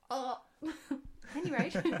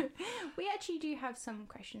 Anyway, we actually do have some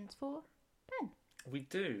questions for Ben. We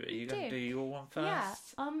do. Are you going to do your one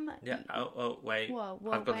first? Yeah. Oh, wait. Whoa,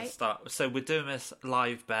 I've got to start. So we're doing this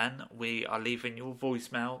live, Ben. We are leaving your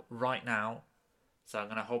voicemail right now. So I'm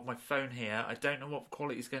going to hold my phone here. I don't know what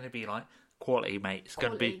quality is going to be like. Quality, mate. It's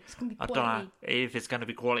going to be. I don't know if it's going to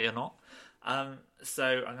be quality or not.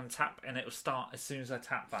 So I'm going to tap, and it will start as soon as I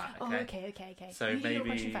tap that. Okay. Oh, okay. So you do maybe your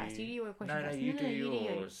question first. You do your question no, first. you do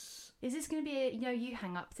yours. Is this going to be a you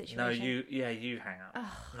hang up situation? No, you hang up.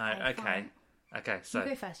 Oh, no, okay. Okay, so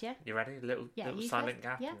you go first, yeah. You ready? Little silent first.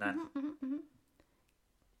 gap, yeah. and then. Mm-hmm.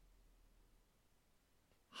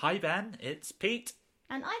 Hi Ben, it's Pete.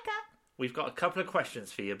 And Ika. We've got a couple of questions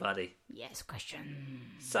for you, buddy. Yes, questions.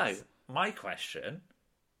 So, my question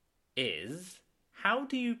is, how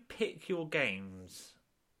do you pick your games?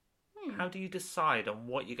 How do you decide on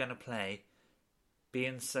what you're going to play,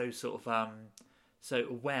 being so sort of so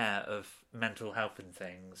aware of mental health and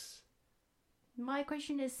things? My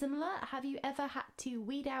question is similar. Have you ever had to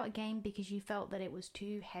weed out a game because you felt that it was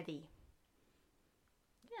too heavy?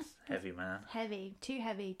 Yeah. Heavy, man. Heavy. Too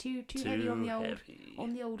heavy. Too heavy on the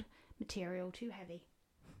old material. Too heavy.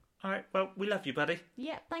 All right. Well, we love you, buddy.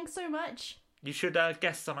 Yeah. Thanks so much. You should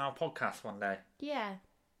guest on our podcast one day. Yeah.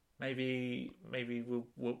 Maybe we'll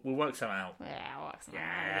work something out. Yeah, we'll work something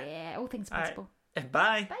out. Yeah. All things possible. Right.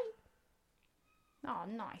 Bye. Bye. Oh,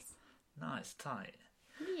 nice. Nice, tight.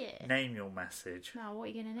 Yeah. Name your message. Now, what are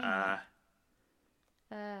you going to name?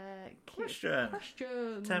 Questions.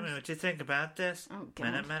 Tell me what you think about this. Oh,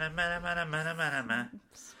 God.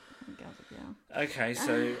 Okay,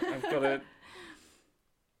 so I've got to...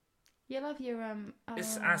 You love your...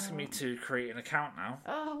 It's asking me to create an account now.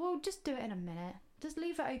 Oh, well, just do it in a minute. Just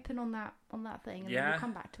leave it open on that thing, and then we'll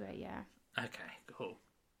come back to it, yeah. Okay, cool.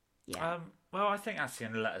 Yeah. Well, I think that's the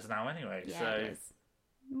end of letters now anyway, yeah, so... it is.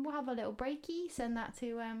 We'll have a little breaky, send that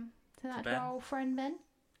to our old friend Ben.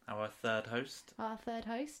 Our third host. Our third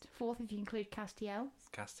host. Fourth if you include Castiel.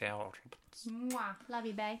 Castiel. Mwah. Love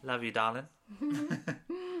you, babe. Love you, darling.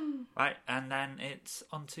 Right, and then it's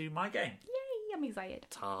on to my game. Yay, I'm excited.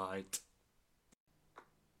 Tight.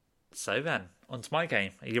 So then, on to my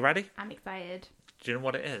game. Are you ready? I'm excited. Do you know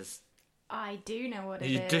what it is? I do know what it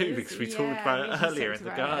is. You do, because we talked about it earlier in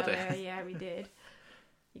the garden. Yeah, we did.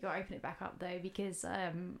 You got to open it back up though, because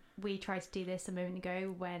we tried to do this a moment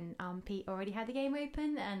ago when Pete already had the game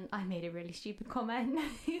open, and I made a really stupid comment,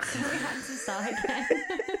 so we had to start again.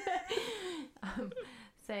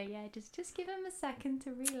 So yeah, just give him a second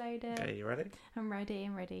to reload it. Okay, you ready? I'm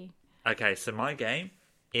ready. Okay, so my game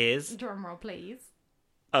is... Drum roll, please.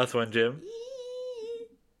 Earthworm Jim.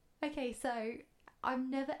 Okay, so I've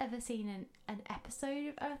never ever seen an episode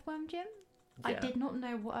of Earthworm Jim. Yeah. I did not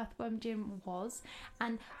know what Earthworm Jim was.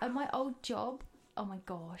 And at my old job, oh my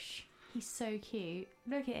gosh, he's so cute.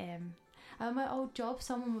 Look at him. At my old job,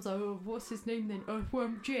 someone was like, oh, what's his name then?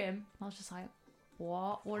 Earthworm Jim. I was just like,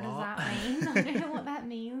 what? What does that mean? I don't know what that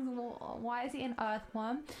means. Why is he an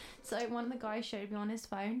earthworm? So one of the guys showed me on his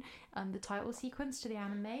phone the title sequence to the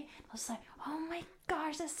anime. I was like, oh my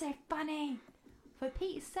gosh, that's so funny. For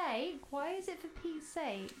Pete's sake, why is it for Pete's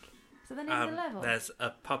sake? So the name of the level? There's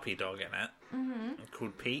a puppy dog in it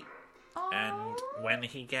called Pete. Aww. And when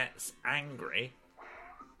he gets angry,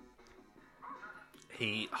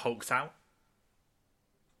 he hulks out.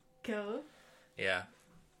 Cool. Yeah.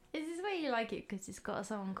 Is this why you like it? Because it's got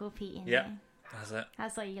someone called Pete in yeah, there? Yeah, that's it.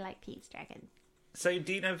 That's why you like Pete's Dragon. So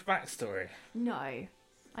do you know the backstory? No, I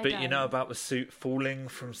don't. You know about the suit falling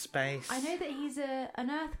from space? I know that he's an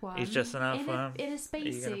earthworm. He's just an earthworm. In a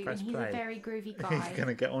spacesuit, and he's a very groovy guy. He's going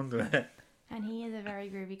to get onto it. And he is a very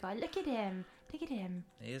groovy guy. Look at him. He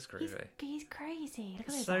is groovy. He's crazy. Look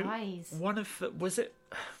at those eyes. When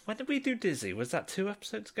did we do Dizzy? Was that 2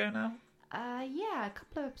 episodes ago now? Yeah, a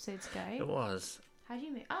couple of episodes ago. It was. How do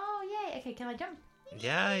you move? Oh, yay. Okay, can I jump?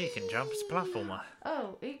 Yeah, you can jump. It's a platformer.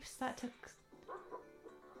 Oh, oops, that took...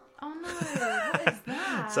 Oh no, what is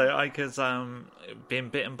that? So Ika's being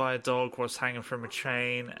bitten by a dog whilst hanging from a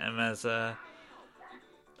chain, and there's a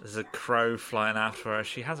crow flying after her.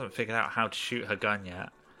 She hasn't figured out how to shoot her gun yet.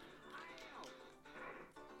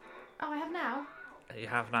 Oh, I have now? You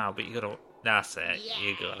have now, but you gotta... That's it. Yeah,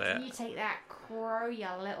 you got it. You take that, crow, you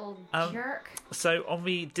little jerk. So on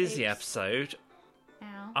the Dizzy episode...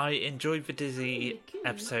 Ow. I enjoyed the Dizzy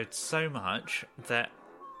episode so much that...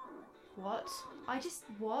 What?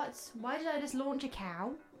 What? Why did I just launch a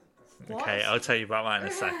cow? What? Okay, I'll tell you about that in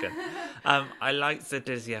a second. I liked the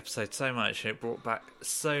Dizzy episode so much, it brought back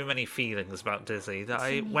so many feelings about Dizzy that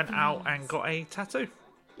I went out and got a tattoo.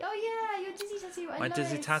 Oh yeah, your Dizzy tattoo. My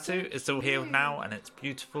Dizzy tattoo is still healed now, and it's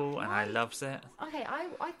beautiful, and I loves it. Okay,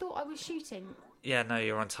 I thought I was shooting. Yeah, no,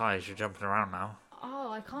 you're on tires, you're jumping around now.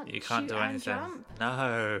 Oh, I can't. You can't do anything. Jump?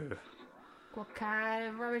 No. What kind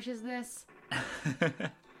of rubbish is this?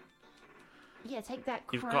 Yeah, take that.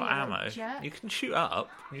 You've got ammo. You can shoot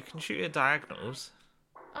up. You can shoot at diagonals.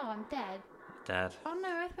 Oh, I'm dead. Dead. Oh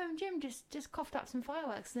no, Earthworm Jim just coughed up some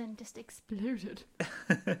fireworks and then just exploded.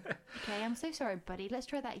 Okay, I'm so sorry, buddy. Let's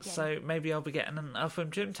try that again. So maybe I'll be getting an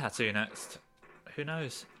Earthworm Jim tattoo next. Who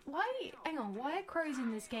knows? Hang on, why are crows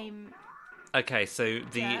in this game? Okay, so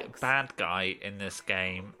the Jerks. bad guy in this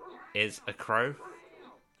game is a crow.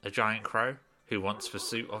 A giant crow who wants the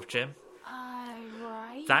suit of Jim. Oh,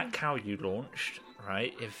 right. That cow you launched,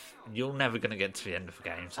 right? If you're never going to get to the end of the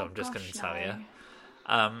game, so I'm just going to tell you.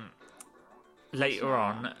 Later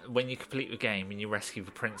on, when you complete the game and you rescue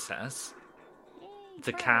the princess,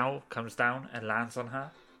 the cow comes down and lands on her.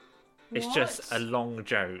 It's just a long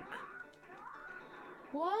joke.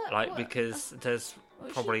 What? Like, because there's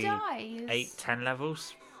probably she dies. 8-10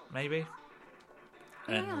 levels, maybe.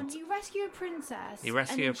 Hang on, you rescue a princess. You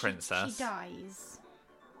rescue and a princess. She dies.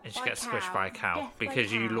 And she gets squished by a cow Death by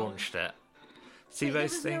because you cow. launched it. See Wait,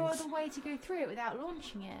 those there was things? no other way to go through it without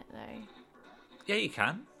launching it, though. Yeah, you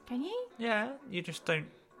can. Can you? Yeah, you just don't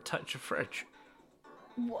touch a fridge.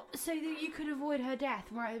 What? So that you could avoid her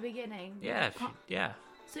death right at the beginning? Yeah, yeah.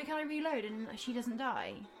 So can I reload and she doesn't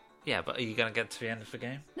die? Yeah, but are you going to get to the end of the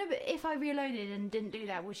game? No, but if I reloaded and didn't do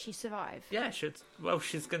that, would she survive? Yeah, she's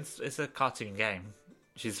going to... It's a cartoon game.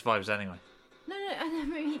 She survives anyway. No, I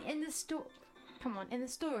mean, in the story... Come on, in the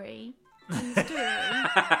story... Come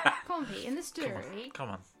on, Pete, in the story... Come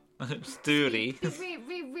on. Story.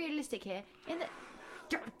 Be realistic here. In the...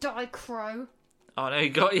 Die, crow. Oh, no, he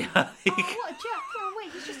got you. Oh, what a jerk. Oh,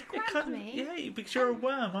 wait, he's just grabbed me. Yeah, because you're a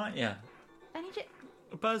worm, aren't you? And he just...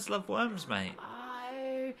 Birds love worms, mate.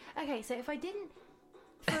 Oh, okay, so if I didn't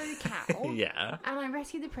throw the cow... Yeah. And I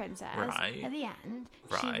rescued the princess... Right. At the end,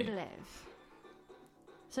 she Right. would live.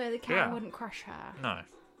 So the cow wouldn't crush her. No.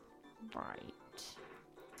 Right.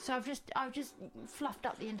 So I've just fluffed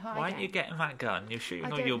up the entire Why game. aren't you getting that gun? You're shooting I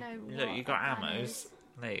all don't your... know Look, what you got a gun ammos. is.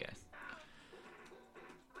 There you go.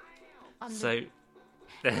 So...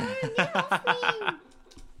 Get off me!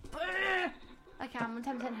 Okay, I'm on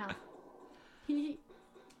 10% health.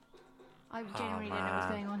 I genuinely don't know what's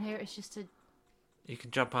going on here. It's just a... You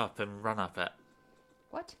can jump up and run up it.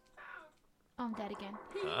 What? Oh, I'm dead again.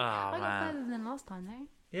 Oh, I got man. further than last time, though.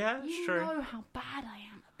 Yeah, it's You true. know how bad I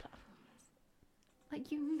am at platformers.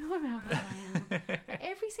 Like, you know how bad I am.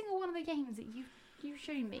 Every single one of the games that you've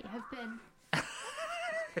shown me have been...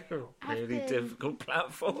 really difficult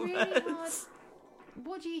platformers. Really hard.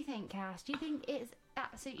 What do you think, Cass? Do you think it's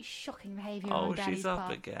absolutely shocking behaviour on Oh, Daddy's she's up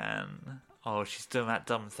part? again. Oh, she's doing that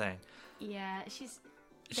dumb thing. Yeah, there she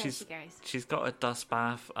goes. She's got a dust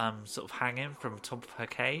bath sort of hanging from the top of her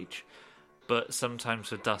cage, but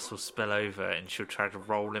sometimes the dust will spill over and she'll try to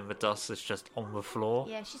roll in the dust that's just on the floor.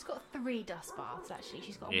 Yeah, she's got 3 dust baths, actually.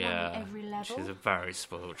 She's got one Yeah, at every level. she's a very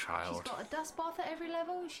spoiled child. She's got a dust bath at every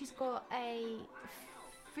level. She's got a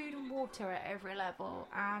food and water at every level.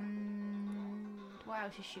 And what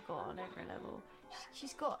else has she got on every level?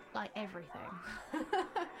 She's got, like, everything.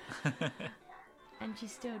 And she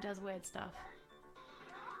still does weird stuff.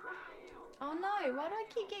 Oh no, why do I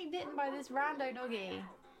keep getting bitten by this rando doggy?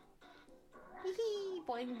 Hee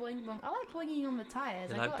boing, boing, boing. I like boinging on the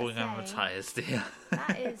tyres. You like boinging on the tyres, do you?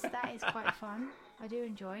 That is quite fun. I do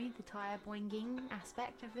enjoy the tyre boinging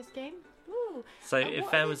aspect of this game. Ooh. So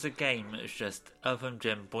if there was a game that was just Earthworm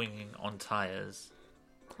Jim boinging on tyres...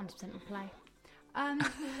 100% would play. I'm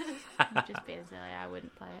just being silly, I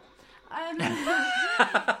wouldn't play it.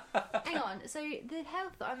 Hang on, so the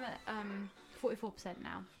health, I'm at 44%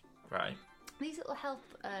 now. Right. These little health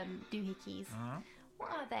doohickeys, what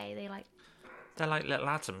are they? They're like little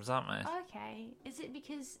atoms, aren't they? Okay. Is it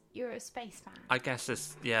because you're a spaceman? I guess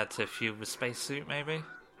it's, to fuel the spacesuit, maybe?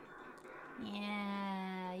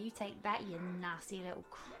 Yeah, you take that, you nasty little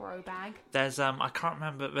crow bag. There's, I can't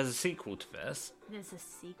remember, there's a sequel to this. There's a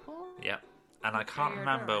sequel? Yep. And I can't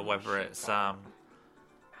remember whether it's,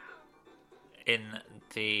 in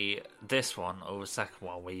this one or the second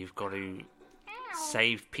one where you've got to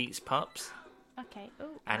save Pete's pups. Okay.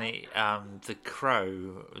 Ooh, And the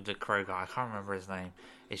crow guy, I can't remember his name,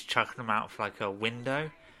 is chucking them out of like a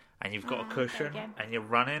window, and you've got a cushion, and you're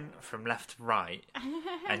running from left to right,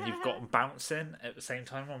 and you've got them bouncing at the same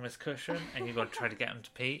time on this cushion, and you've got to try to get them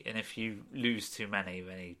to Pete, and if you lose too many,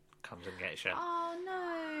 then he comes and gets you. Oh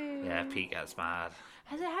no. Yeah, Pete gets mad.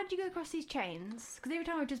 How do you go across these chains? Because every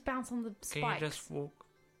time I just bounce on the spikes. Can you just walk?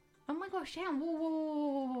 Oh my gosh, damn.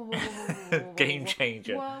 Whoa. Game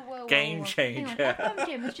changer. Whoa. Game changer.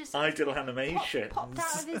 Jim has just Idle animation. popped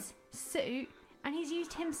out of his suit and he's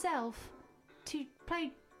used himself to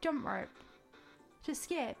play jump rope. To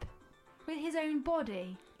skip. With his own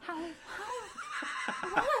body. How?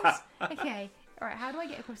 What? Okay. Alright, how do I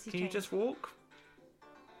get across these chains? Can you just walk?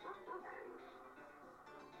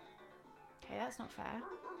 Okay, that's not fair.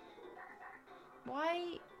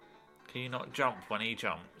 Why? Can you not jump when he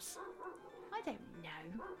jumps? I don't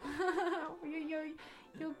know.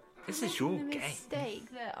 You're This is your making the game.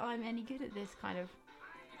 mistake that I'm any good at this kind of.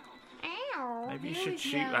 Ow! Maybe you He should always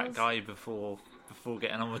shoot yells. that guy before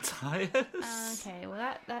getting on with tyres. Okay,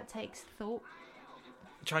 well that takes thought.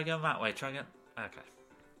 Try going that way. Try going. Okay.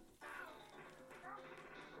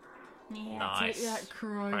 Yeah, Nice. take that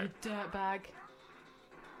crow, Right. dirtbag.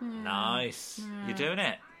 Nice. You're doing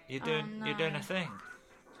it. You're doing a thing.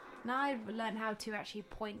 Now I've learned how to actually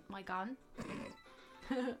point my gun.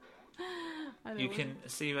 You can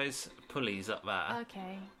see those pulleys up there.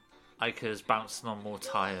 Okay. Ika's bouncing on more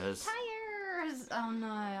tyres. Tires! Oh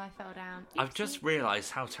no, I fell down. I've just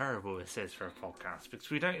realised how terrible this is for a podcast because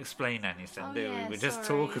we don't explain anything, Oh, do yeah, we? We just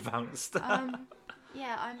sorry. talk about stuff.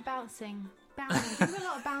 Yeah, I'm bouncing. Bouncing. Doing a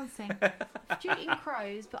lot of bouncing. Shooting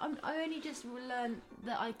crows, but I only just learned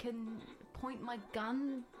that I can point my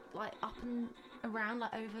gun like up and around,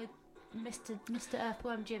 like over Mr.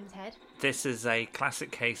 Earthworm Jim's head. This is a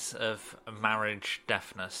classic case of marriage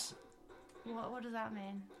deafness. What does that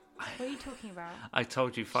mean? What are you talking about? I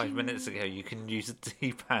told you 5 minutes ago you can use a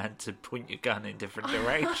D-pad to point your gun in different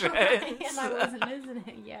directions. And I wasn't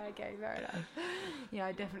listening. Yeah, okay, fair enough. Yeah,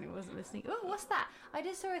 I definitely wasn't listening. Oh, what's that? I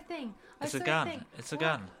just saw a thing. It's a gun. It's a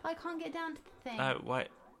gun. I can't get down to the thing. Oh, wait.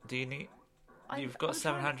 Do you need... You've got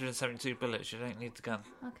 772 bullets. You don't need the gun.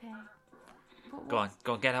 Okay. Go on,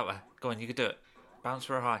 get out there. Go on, you can do it. Bounce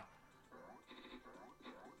for a high.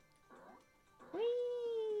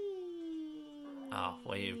 Whee! Oh,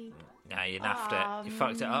 well, you naffed it. You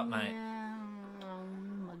fucked it up, mate.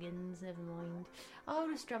 Muggins, never mind. I'll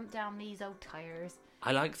just jump down these old tyres.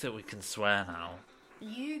 I like that we can swear now.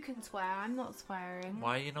 You can swear, I'm not swearing.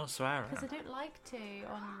 Why are you not swearing? Because I don't like to.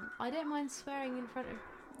 I don't mind swearing in front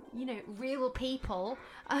of, real people.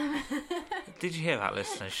 Did you hear that,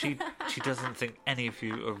 listener? She doesn't think any of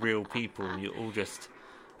you are real people. You're all just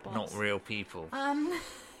Bots. not real people.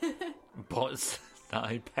 Bots that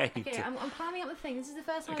I paid. Okay, I'm climbing up the thing. This is the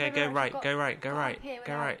first time Okay, I've go ever right, got go right, go up right, here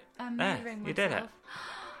go without, right. maneuvering You did it. myself.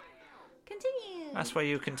 Continue. That's where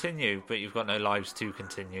you continue, but you've got no lives to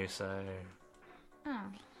continue, so... Oh,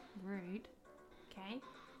 rude. Okay.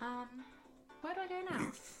 Where do I go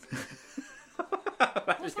now?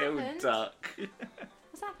 What's happened? duck.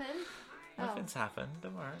 What's happened? Nothing's happened,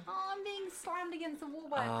 don't worry. Oh, I'm being slammed against the wall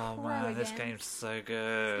by a Oh crow man, again. this game's so This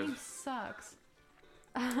good. game sucks.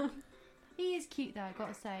 He is cute though, I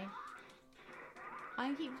gotta say. All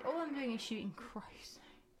I'm doing is shooting crows.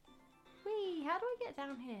 Whee! How do I get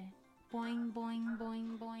down here? Boing, boing,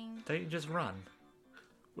 boing, boing. Don't you just run?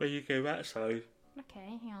 Where you go that side?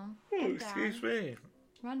 Okay, hang on. Oh, Get excuse down. me.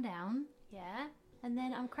 Run down, yeah. And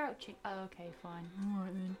then I'm crouching. Oh, okay, fine.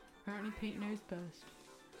 Alright then. Apparently Pete knows best.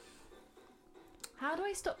 How do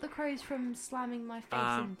I stop the crows from slamming my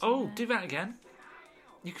face into do that again.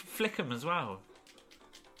 You can flick them as well.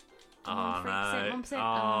 Oh no. Oh,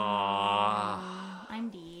 Oh. I'm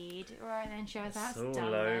dead. Right then, show us that's It's done.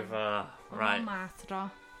 all then. over. Oh, Right.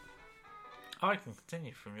 master. Oh, I can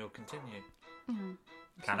continue from your continue. Mm-hmm.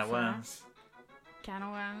 Can of worms. Can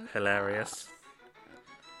of worms. Hilarious.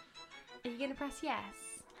 Are you gonna press yes?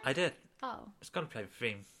 I did. Oh. It's got to play the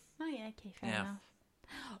theme. Oh yeah, okay, fair Yeah. enough.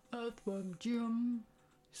 Earthworm Jim.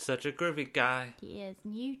 Such a groovy guy. Yes,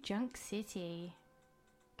 New Junk City.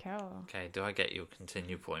 Cool. Okay, do I get your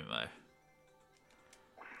continue point though?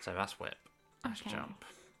 So that's whip. That's Okay. jump.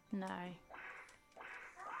 No.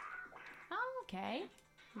 Oh, okay.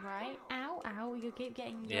 Right. Ow, ow. You keep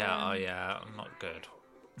getting your, Yeah, oh yeah, I'm not good.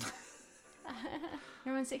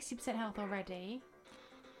 You're on 60% health already.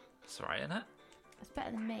 It's alright, isn't it? It's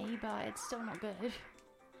better than me, but it's still not good.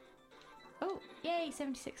 Oh, yay,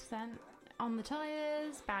 76% on the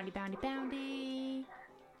tyres. Boundy, boundy, boundy.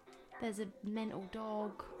 There's a mental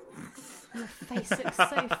dog. Your face looks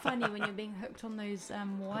so funny when you're being hooked on those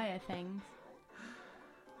wire things.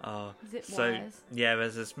 Oh, Zip so wires. yeah,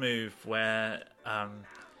 there's this move where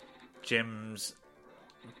Jim's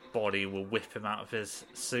body will whip him out of his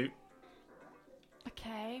suit.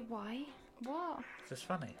 Okay, why? What? It's just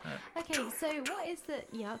funny. Okay, so what is the...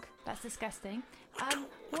 Yuck, that's disgusting.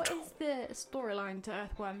 What is the storyline to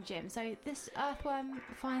Earthworm Jim? So this Earthworm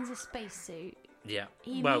finds a spacesuit. Yeah.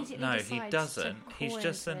 He Well, immediately no, he decides to doesn't. He's call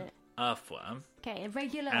just an into it. earthworm. Okay, a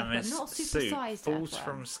regular And Earthworm, this not suit supersized falls Earthworm.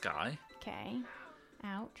 from sky. Okay,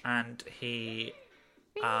 ouch. And he...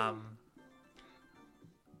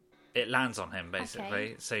 it lands on him, basically.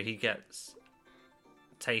 Okay. So he gets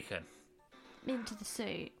taken. Into the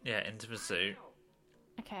suit. Yeah, into the suit.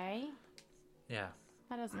 Okay, Yeah.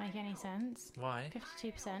 that doesn't make any sense. Why?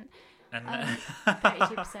 52%. And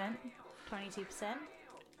 32%. 22%.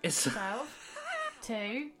 It's 12.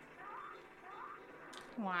 2.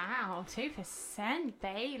 Wow, 2%,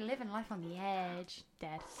 babe. Living life on the edge.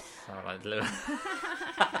 Dead. Sound like living.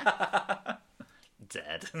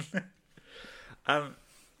 Dead.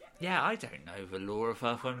 Yeah, I don't know the lore of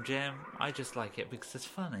Earthworm Jim. I just like it because it's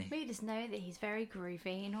funny. We just know that he's very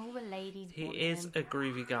groovy and all the ladies He want is him. a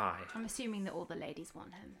groovy guy. I'm assuming that all the ladies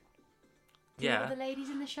want him. Do Yeah. all the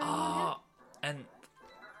ladies in the show want him? And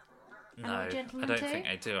no, all I gentlemen don't too? think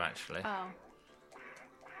I do actually. Oh.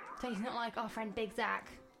 So he's not like our friend Big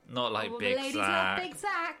Zach. Not like all Big the ladies Zach. love Big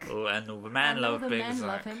Zach. Oh, and all the men and love all the Big men Zach.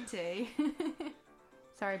 love him too.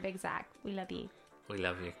 Sorry, Big Zach. We love you. We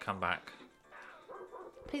love you. Come back.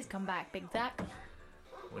 Please come back, Big Zach.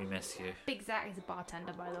 We miss you. Big Zach is a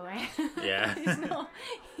bartender, by the way. Yeah. He's not.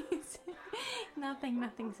 He's,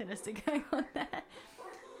 nothing sinister going on there.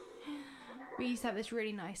 We used to have this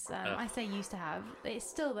really nice. I say used to have. It's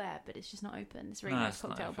still there, but it's just not open. It's a really nice it's not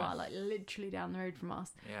cocktail open. bar, like literally down the road from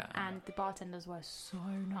us. Yeah. And the bartenders were so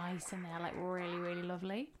nice, and they're like really, really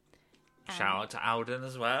lovely. Shout out to Alden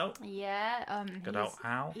as well. Yeah. Good old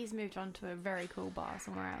Al. He's moved on to a very cool bar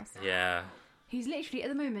somewhere else. Yeah. He's literally at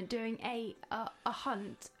the moment doing a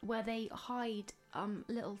hunt where they hide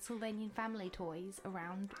little Sylvanian family toys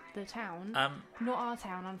around the town. Not our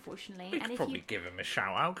town, unfortunately. We could probably give him a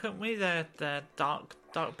shout out, couldn't we? They're Dark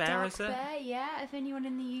Bear, is it? Dark Bear, yeah. If anyone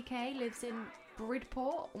in the UK lives in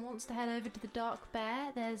Bridport and wants to head over to the Dark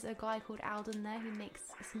Bear, there's a guy called Alden there who makes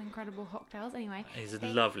some incredible cocktails. Anyway, He's a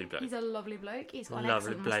lovely bloke. He's a lovely bloke. He's got an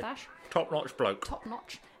Lovely excellent bloke. moustache. Top-notch bloke. Top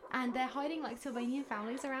notch. And they're hiding like Sylvanian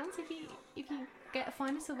families around. So if you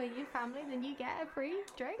find a Sylvanian family, then you get a free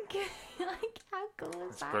drink. Like, how cool is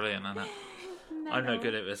It's that? brilliant, isn't it? I'm no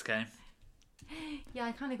good at this game. Yeah,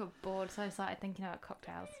 I kind of got bored, so I started thinking about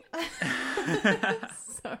cocktails.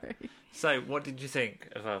 Sorry. So, what did you think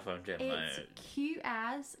of Earthworm Jim? It's cute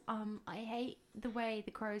as. I hate the way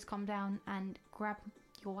the crows come down and grab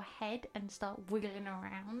your head and start wiggling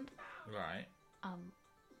around. Right.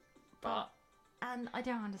 And I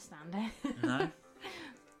don't understand it. No?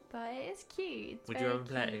 But it's cute. It's Would you very ever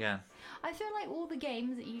play it cute. again? I feel like all the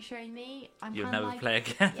games that you show me, You'll kinda never like, play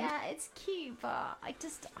again? Yeah, it's cute, but I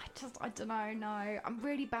don't know, no. I'm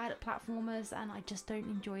really bad at platformers and I just don't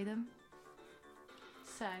enjoy them.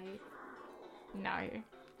 So, no,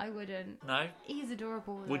 I wouldn't. No? He's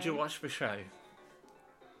adorable, though. Would you watch the show?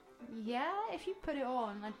 Yeah, if you put it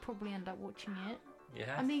on, I'd probably end up watching it.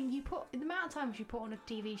 Yeah? I mean, the amount of times you put on a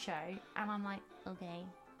TV show and I'm like, okay,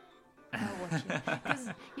 I'll watch it. Because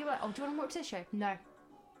you're like, oh, do you want to watch this show? No.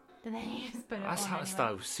 And then you just put it That's on how it anyway.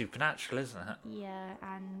 started with Supernatural, isn't it? Yeah,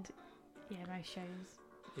 and yeah, most shows.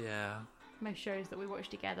 Yeah. Most shows that we watch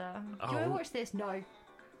together. Do Oh. you want to watch this? No. Hang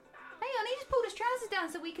on, he just pulled his trousers down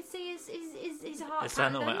so we could see his heart It's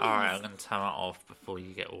that patterned not undies. alright, I'm going to turn that off before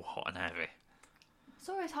you get all hot and heavy.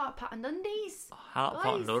 Saw his heart patterned undies. Heart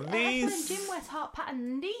patterned undies. Earthworm Jim wears heart patterned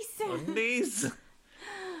undies. Undies.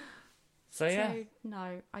 So, yeah. So,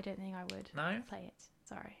 no, I don't think I would No? play it.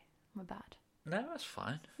 Sorry, my bad. No, that's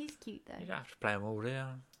fine. He's cute though. You don't have to play them all, do you?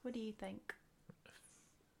 What do you think?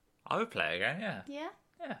 I would play it again, yeah. Yeah?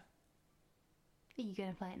 Yeah. Are you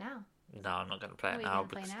going to play it now? No, I'm not going to play What it are you now gonna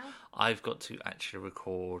play because now? I've got to actually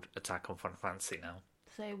record Attack on Final Fantasy now.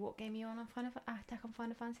 So what game are you on Attack on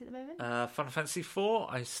Final Fantasy at the moment? Final Fantasy 4,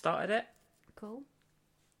 I started it. Cool.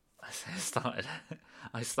 I say I started it.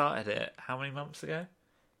 I started it how many months ago?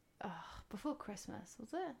 Before Christmas,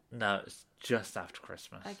 was it? No, it's just after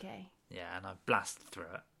Christmas. Okay. Yeah, and I blasted through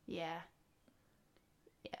it. Yeah.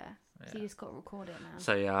 So you just got to record it now.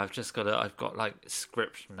 So yeah, I've got like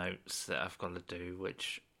script notes that I've got to do,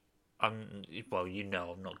 which I'm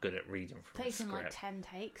not good at reading from Takes a him script. like 10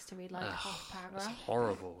 takes to read like half a It's paragraph.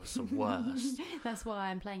 horrible. It's the worst. That's why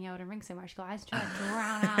I'm playing Elden Ring so much, guys. Trying to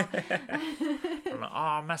drown out. I'm like,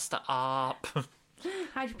 I messed it up.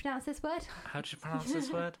 How do you pronounce this word? How do you pronounce this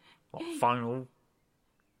word? What, final?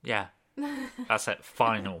 Yeah, that's it.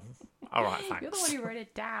 Final. All right, thanks. You're the one who wrote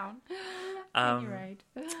it down.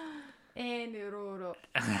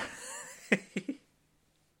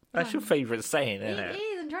 That's your favourite saying, isn't It it?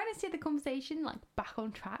 is. I'm trying to steer the conversation like back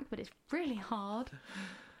on track, but it's really hard.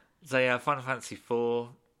 So yeah, Final Fantasy 4.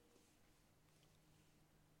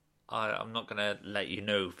 I'm not going to let you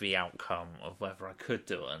know the outcome of whether I could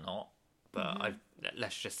do it or not, but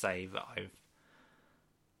let's just say that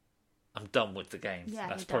I'm done with the game. Yeah,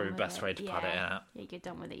 That's you're probably done the with best it. way to put it. Yeah, you're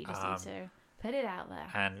done with it. You just need to put it out there.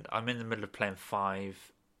 And I'm in the middle of playing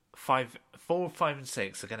 5, 4, 5, and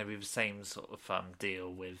 6 are going to be the same sort of deal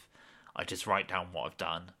with. I just write down what I've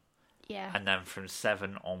done. Yeah. And then from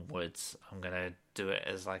 7 onwards, I'm going to do it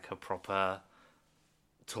as like a proper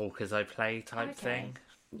talk as I play type thing.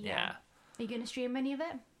 Yeah. Are you going to stream any of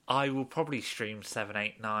it? I will probably stream 7,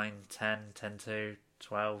 8, 9, 10, 10 2,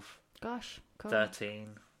 12, Gosh, cool.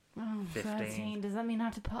 13, Oh, 15. 13. Does that mean I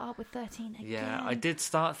have to put up with 13 again? Yeah, I did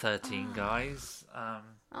start 13, guys. I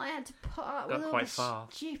had to put up got with all quite the far.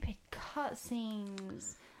 stupid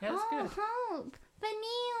cutscenes. Yeah, it's good. Help!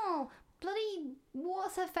 Vanille! Bloody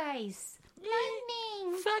what's her face?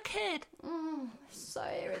 Lightning! Fuckhead! Oh, so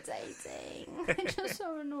irritating. It's just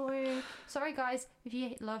so annoying. Sorry, guys, if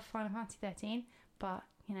you love Final Fantasy 13, but,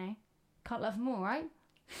 can't love them all, right?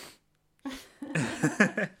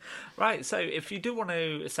 Right, so if you do want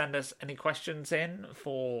to send us any questions in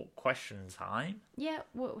for question time. Yeah,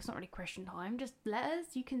 well, it's not really question time, just letters.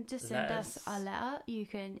 You can just send us a letter. You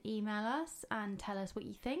can email us and tell us what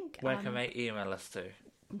you think. Where can they email us to?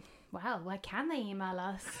 Well, where can they email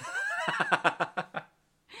us?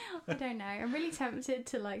 I don't know. I'm really tempted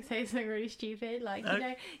to say something really stupid,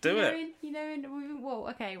 do it. Well,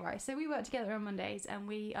 okay, right. So we work together on Mondays, and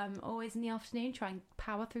we always in the afternoon try and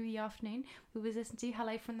power through the afternoon. We always listen to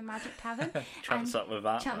Hello from the Magic Tavern. Chance up with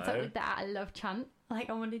that. Chance up with that. I love chant. I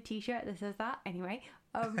want a T-shirt that says that. Anyway,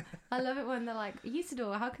 I love it when they're like,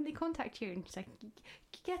 Usador, how can they contact you? And it's like,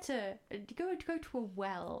 go to a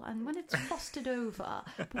well, and when it's frosted over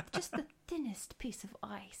with just the thinnest piece of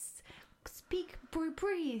ice,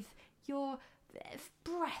 breathe your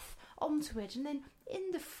breath onto it, and then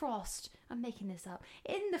in the frost, I'm making this up,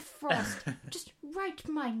 in the frost, just write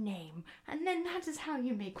my name, and then that is how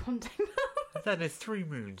you make contact. Then in 3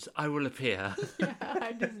 moons, I will appear. Yeah,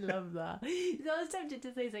 I just love that. So I was tempted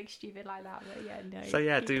to say something stupid like that, but yeah, no. So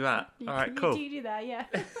yeah, do that. All right, cool. You do that, yeah.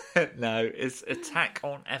 No, it's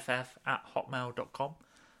attackonff@hotmail.com.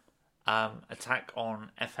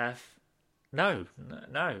 Attackonff. No,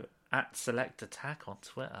 at Select Attack on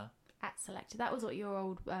Twitter. At Select. That was what your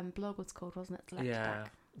old blog was called, wasn't it? Select Yeah.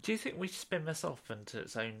 Attack. Do you think we should spin this off into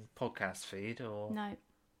its own podcast feed, or No.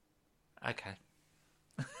 Okay.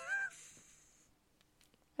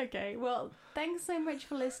 Okay, well, thanks so much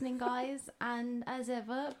for listening, guys. And as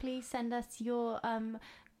ever, please send us your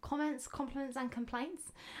comments, compliments, and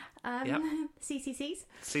complaints. CCCs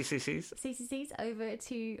over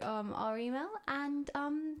to our email. And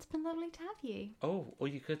it's been lovely to have you. Oh, or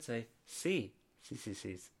you could say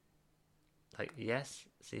CCCs. Like, yes,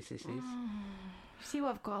 CCCs. See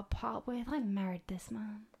what I've got to part with? I married this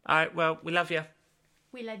man. All right, well, we love you.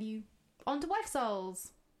 We love you. On to Wife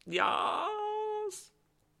Souls. Yes.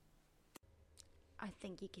 I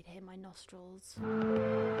think you could hear my nostrils.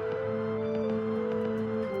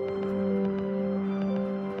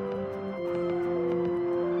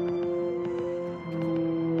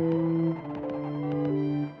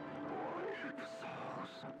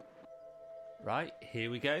 Right,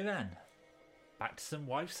 here we go then. Back to some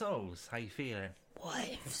Wife Souls. How you feeling?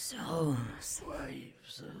 Wife Souls.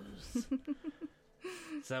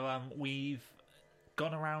 So we've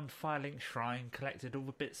gone around Firelink Shrine, collected all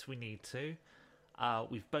the bits we need to.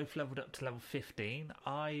 We've both leveled up to level 15.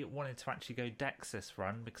 I wanted to actually go Dex this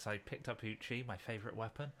run because I picked up Uchi, my favourite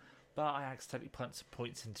weapon, but I accidentally put some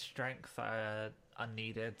points into strength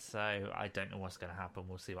unneeded, so I don't know what's going to happen.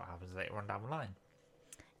 We'll see what happens later on down the line.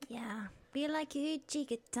 Yeah, we like Uchi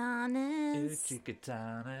katanas.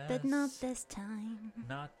 But not this time.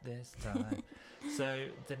 Not this time. So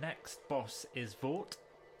the next boss is Vort.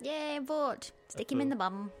 Yay, Vort. Stick him in the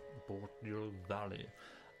bum. Vort your valley.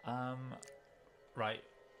 Right.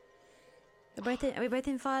 Are we both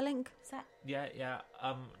in Firelink? Yeah.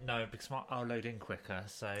 No, because I'll load in quicker.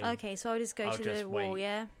 So okay, so I'll just go to the wall.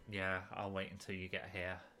 Yeah. Yeah, I'll wait until you get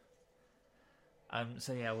here.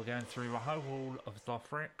 So yeah, we're going through the whole wall of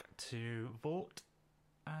Lothric to Vort,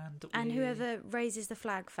 and whoever raises the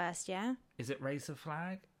flag first. Yeah. Is it raise the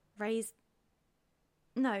flag?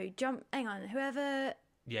 No, jump. Hang on. Whoever.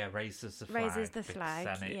 Yeah, raises the flag. Raises the flag,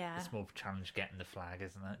 yeah. It's more of a challenge getting the flag,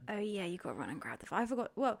 isn't it? Oh, yeah, you got to run and grab the flag. I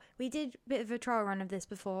forgot. Well, we did a bit of a trial run of this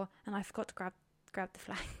before, and I forgot to grab the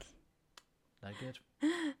flag. No good.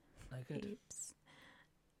 No good. Oops.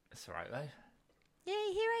 It's all right, though.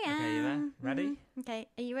 Yay, here I am. Okay, you there? Ready? Mm-hmm. Okay,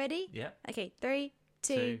 are you ready? Yeah. Okay, 3,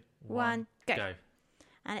 2, 1, go. Go.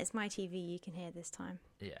 And it's my TV you can hear this time.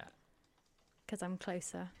 Yeah. Because I'm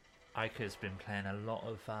closer. Aika's been playing a lot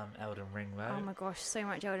of Elden Ring, though. Oh my gosh, so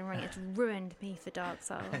much Elden Ring. It's ruined me for Dark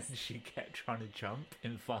Souls. And she kept trying to jump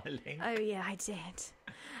in Firelink. Oh yeah, I did.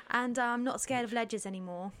 And I'm not scared of ledges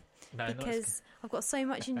anymore. No, because I've got so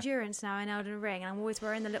much endurance now in Elden Ring, and I'm always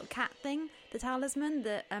wearing the little cat thing, the talisman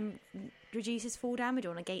that reduces fall damage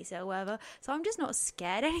or negates it or whatever. So I'm just not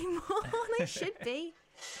scared anymore. I should be.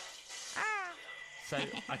 So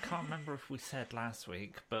I can't remember if we said last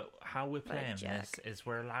week, but how we're playing this is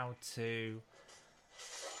we're allowed to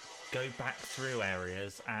go back through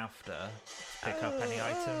areas after to pick up any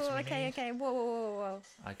items we need. Okay. Whoa.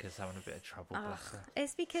 Ika's having a bit of trouble, bless her.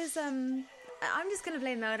 It's because I'm just going to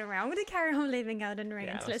blame Elden Ring. I'm going to carry on blaming Elden Ring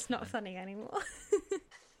until it's not funny anymore. It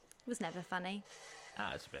was never funny.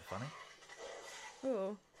 It's a bit funny.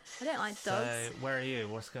 Oh, I don't like dogs. So where are you?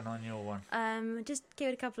 What's going on in your one? Just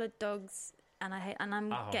killed a couple of dogs, and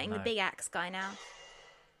I'm getting the big axe guy now.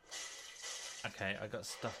 Okay, I got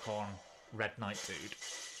stuck on Red Knight Dude.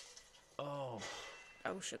 Oh,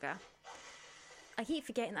 sugar. I keep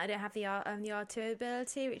forgetting that I don't have the R2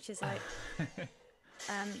 ability, which is like,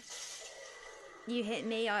 you hit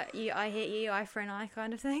me, I hit you, eye for an eye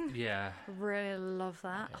kind of thing. Yeah. I really love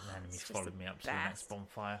that. Okay, the enemy's followed me up to the next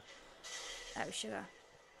bonfire. Oh, sugar.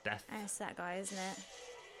 Death. Oh, it's that guy, isn't it?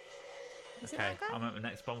 Is it okay, that guy? I'm at the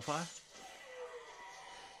next bonfire.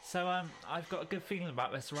 So I've got a good feeling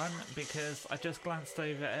about this run because I just glanced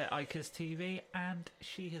over at Ika's TV and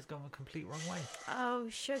she has gone the complete wrong way. Oh,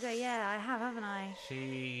 sugar, yeah, I have, haven't I?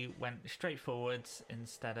 She went straight forwards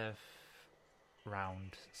instead of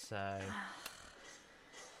round, so...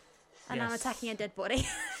 And yes. I'm attacking a dead body.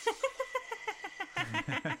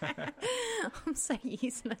 I'm so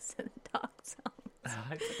useless at the Dark Souls.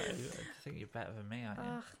 I think you're better than me, aren't you?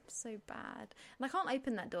 Ugh, I'm so bad. And I can't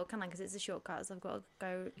open that door, can I? Because it's a shortcut, so I've got to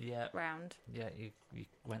go round. Yeah, you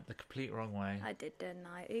went the complete wrong way. I did, didn't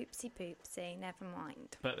I? Oopsie poopsie, never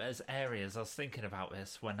mind. But there's areas, I was thinking about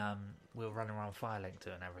this when we were running around Firelink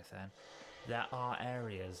doing everything. There are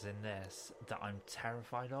areas in this that I'm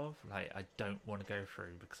terrified of. Like, I don't want to go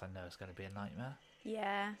through because I know it's going to be a nightmare.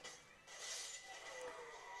 Yeah.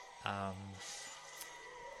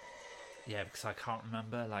 Yeah, because I can't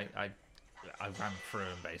remember. Like, I ran through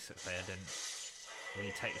them basically. I didn't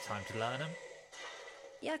really take the time to learn them.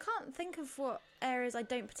 Yeah, I can't think of what areas I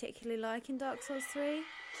don't particularly like in Dark Souls 3.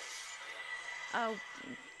 Oh,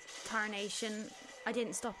 Tarnation. I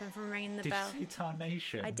didn't stop him from ringing the bell. Did you say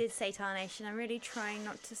Tarnation? I did say Tarnation. I'm really trying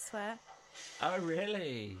not to swear. Oh,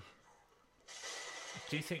 really?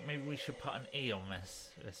 Do you think maybe we should put an E on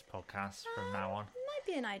this podcast from now on? Might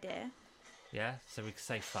be an idea. Yeah, so we can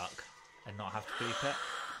say fuck and not have to beep it.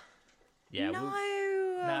 Yeah,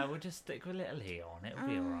 no. We'll just stick with a little E on. It'll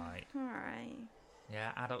be alright. Alright.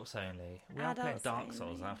 Yeah, adults only. We are playing Dark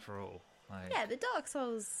Souls after all. Like... Yeah, the Dark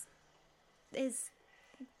Souls is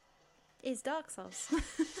Dark Souls.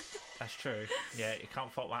 That's true. Yeah, you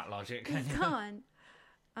can't fault that logic, can you? You can't.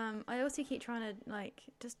 I also keep trying to, like,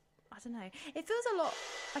 just, I don't know. It feels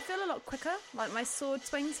I feel a lot quicker. Like, my sword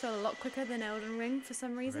swings feel a lot quicker than Elden Ring for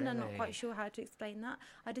some reason. Really? I'm not quite sure how to explain that.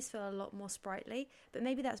 I just feel a lot more sprightly. But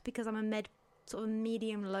maybe that's because I'm a sort of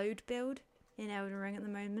medium load build in Elden Ring at the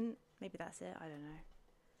moment. Maybe that's it. I don't know.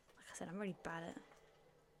 Like I said, I'm really bad at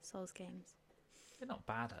Souls games. You're not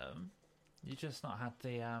bad at them. You just not had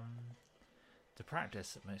the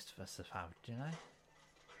practice that most of us have had, do you know?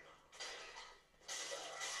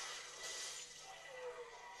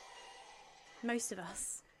 Most of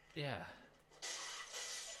us. Yeah.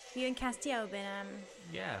 You and Castiel been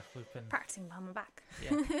yeah, we've been practicing behind my back.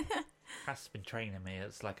 Yeah. Cass has been training me.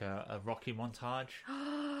 It's like a Rocky montage.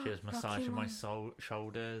 She was massaging my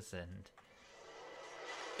shoulders and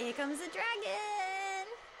here comes the dragon.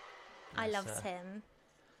 I loved him.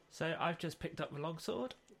 So I've just picked up the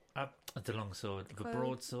longsword. The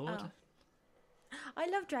broadsword. Oh. I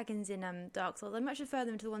love dragons in Dark Souls. I much prefer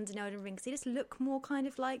them to the ones in Elden Ring because they just look more kind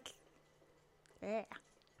of like. Here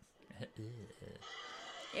he goes.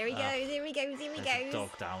 Here he goes. Here he goes. A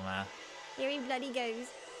dog down there. Here he bloody goes.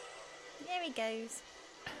 There he goes.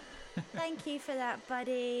 Thank you for that,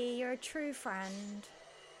 buddy. You're a true friend.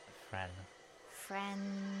 Friend.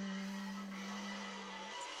 Friends.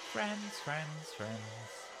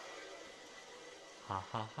 Ha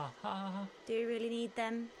ha ha ha. Do we really need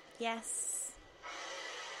them? Yes.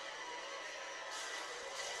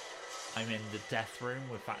 I'm in the death room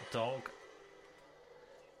with that dog.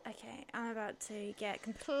 Okay, I'm about to get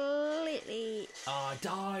completely... Oh, I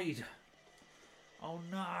died! Oh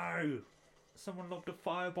no! Someone lobbed a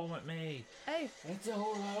firebomb at me. Oh. It's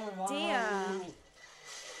all over. Dear.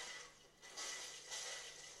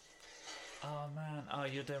 Oh man. Oh,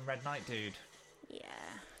 you're doing Red Knight, dude.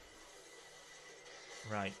 Yeah.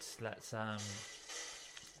 Right, let's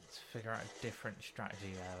figure out a different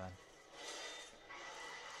strategy there then.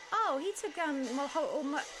 Oh, he took my whole...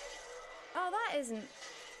 Oh, that isn't...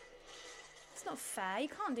 It's not fair. You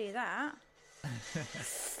can't do that.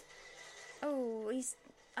 Oh,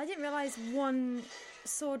 I didn't realise one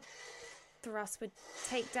sword thrust would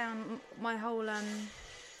take down my whole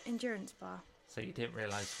endurance bar. So you didn't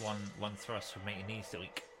realise one thrust would make your knees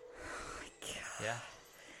weak? Oh my God. Yeah?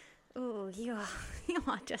 Oh, you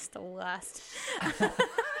are just the worst.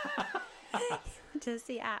 Just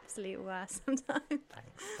the absolute worst sometimes.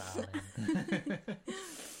 Thanks,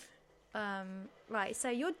 darling. Right, so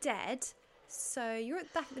you're dead. So you're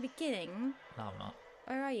back at the beginning. No, I'm not.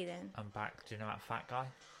 Where are you then? I'm back. Do you know that fat guy?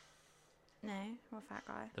 No, what fat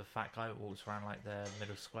guy? The fat guy that walks around like the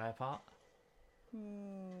middle square part? No.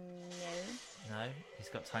 No? He's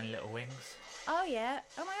got tiny little wings. Oh yeah.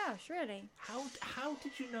 Oh my gosh, really? How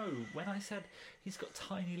did you know when I said he's got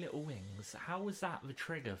tiny little wings? How was that the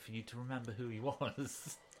trigger for you to remember who he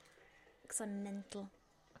was? Because I'm mental.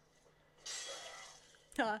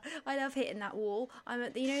 I love hitting that wall. I'm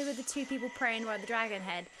at with the two people praying by the dragon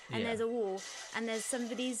head, and there's a wall, and there's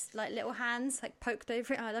somebody's like little hands like poked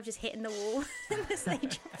over it. And I love just hitting the wall unless they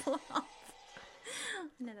fall off.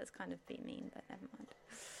 I know that's kind of be mean, but never mind.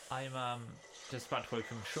 I'm just about to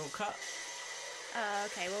open the shortcut.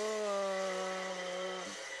 Okay. Whoa.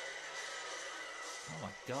 Oh my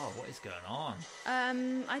god, what is going on?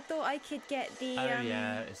 I thought I could get the. Oh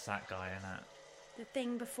yeah, it's that guy, isn't it? The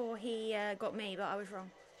thing before he got me, but I was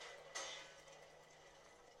wrong.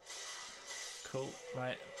 Cool.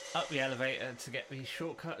 Right, up the elevator to get the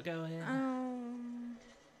shortcut going.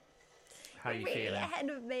 How are you really feeling? Ahead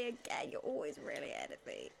of me again. You're always really ahead of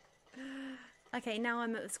me. Okay, now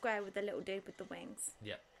I'm at the square with the little dude with the wings.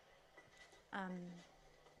 Yep. Do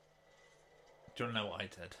you want to know what I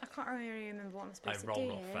did? I can't really remember what I'm supposed to do. I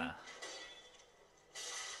rolled here. off there.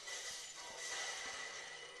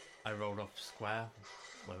 I rolled off square,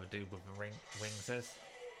 where the dude with the wings is.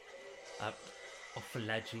 Up, off the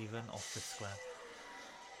ledge even, off the square.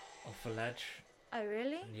 Off the ledge. Oh,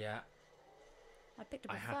 really? Yeah. I picked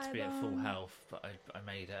up I a had to be at full firebomb. health, but I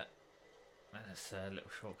made it. And it's a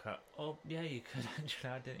little shortcut. Oh, yeah, you could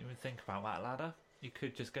actually. I didn't even think about that ladder. You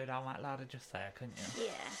could just go down that ladder just there, couldn't you?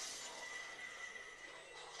 Yeah.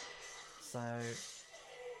 So,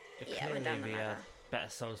 you're Yeah, we're clearly down the the ladder. better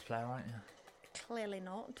Souls player, aren't you? Clearly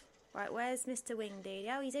not. Right, where's Mr. Wing Dude?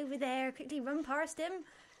 Oh, he's over there. Quickly run past him.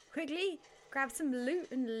 Quickly grab some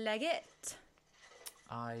loot and leg it.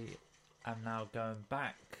 I am now going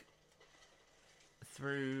back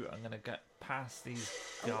through. I'm going to get past these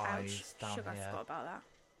guys down Sugar, here. I forgot about that.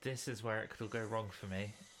 This is where it could all go wrong for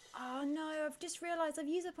me. Oh no, I've just realised I've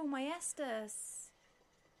used up all my Estus.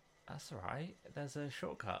 That's alright. There's a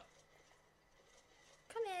shortcut.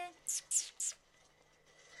 Come here.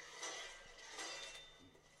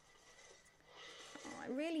 Oh,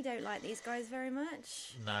 I really don't like these guys very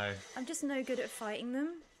much. No. I'm just no good at fighting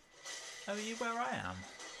them. Oh, are you where I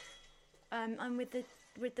am? I'm with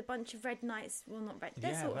the bunch of red knights. Well, not red.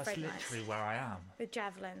 They're Yeah, sort of that's red knights literally where I am. with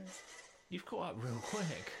javelins. You've caught up real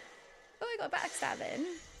quick. Oh, I got backstabbing.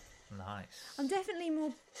 Nice. I'm definitely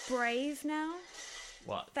more brave now.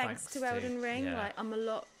 What? Thanks to Elden Ring. Yeah. Like I'm a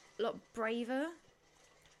lot braver.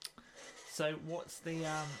 So what's the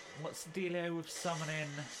dealio with summoning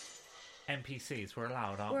NPCs? We're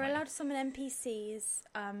allowed, aren't we? We're allowed to summon NPCs,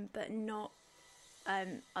 but not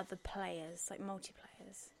other players, like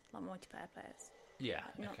multiplayer players. Yeah.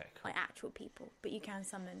 Not Okay. Cool. like actual people, but you can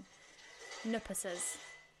summon nuppuses.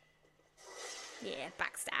 Yeah,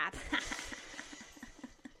 backstab.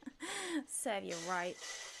 Serve you right.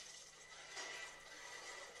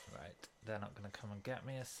 Right. They're not going to come and get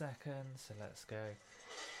me a second, so let's go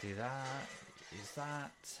do that. Use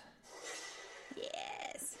that.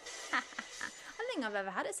 Yes. I don't think I've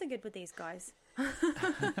ever had it so good with these guys.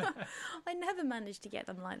 I never managed to get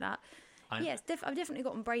them like that. Yes, I've definitely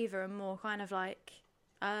gotten braver and more kind of like,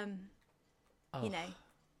 you know,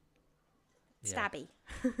 stabby.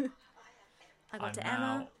 I got to Emma.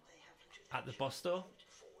 Now at the boss door.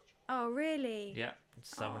 Oh, really? Yeah,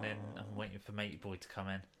 summoning. I'm waiting for Matey Boy to come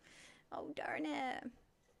in. Oh, darn it.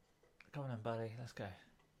 Come on then, buddy. Let's go.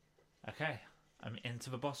 Okay, I'm into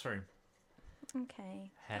the boss room. Okay.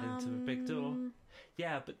 Head into the big door.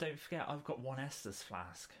 Yeah, but don't forget, I've got one Estus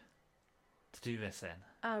flask to do this in.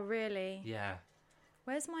 Oh, really? Yeah.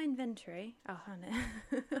 Where's my inventory? Oh, hang on.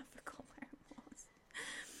 I forgot where it was.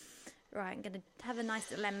 Right, I'm going to have a nice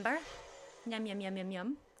little ember. Yum, yum, yum, yum,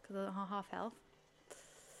 yum. Because I'm half health.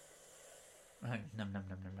 Num, num, num,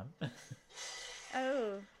 num, num.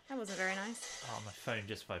 Oh, that wasn't very nice. Oh, my phone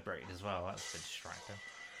just vibrated as well. That's a bit distracting.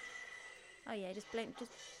 Oh, yeah, just blink.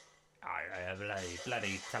 Just. I have a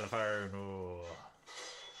bloody telephone. Oh.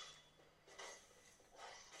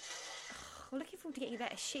 I'm looking forward to getting a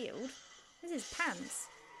better shield. This is pants.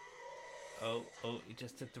 Oh, you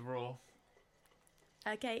just did the raw.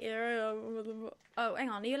 Okay. Oh, hang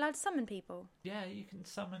on. Are you allowed to summon people? Yeah, you can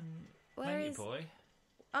summon Where Matey is- Boy.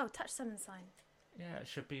 Oh, touch summon sign. Yeah, it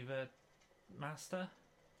should be the master.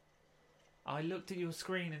 I looked at your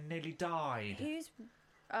screen and nearly died. Who's...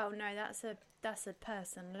 Oh, no, that's a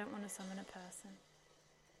person. I don't want to summon a person.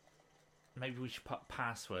 Maybe we should put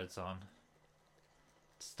passwords on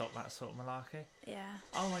to stop that sort of malarkey. Yeah.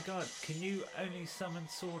 Oh my god, can you only summon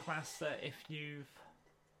Swordmaster if you've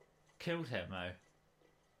killed him, though?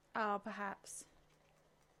 Oh, perhaps.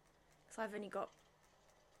 Because I've only got...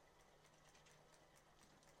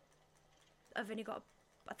 I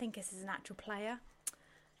think this is an actual player.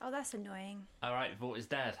 Oh, that's annoying. Alright, Vort is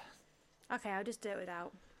dead. Okay, I'll just do it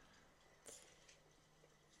without.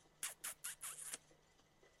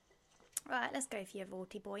 Right, let's go for your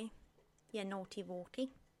Vorty boy. You naughty Vorty.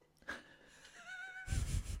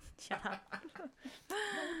 Shut up.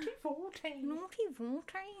 Naughty Vorty. Naughty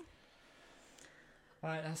Vorty.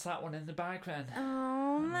 Right, that's that one in the bag then.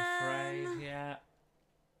 Oh, I'm man. afraid, yeah.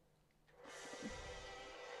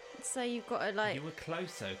 So you've got to, like... You were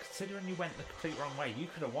closer. Considering you went the complete wrong way, you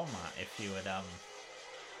could have won that if you had,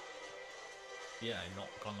 you know, not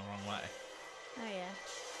gone the wrong way. Oh, yeah.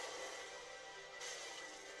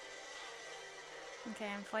 Okay,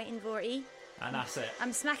 I'm fighting Vorty. And that's it.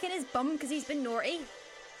 I'm smacking his bum because he's been naughty.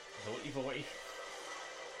 Vorty, Vorty.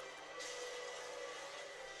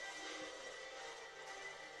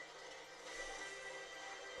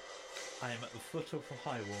 I am at the foot of the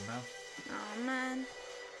high wall now. Oh, man.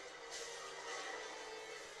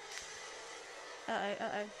 Uh-oh,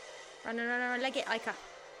 uh-oh. Run, leg it, Ica.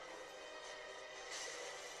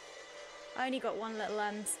 I only got one little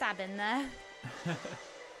stab in there.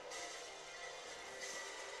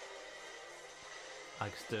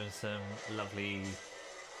 Ike's doing some lovely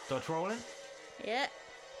dodge rolling. Yeah.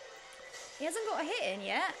 He hasn't got a hit in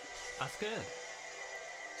yet. That's good.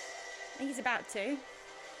 I think he's about to.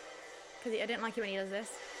 Because I didn't like it when he does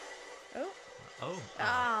this. Oh. Oh.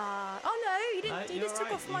 Ah. Oh, no. He didn't. No, He just took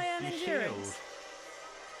right. off my You endurance. shield.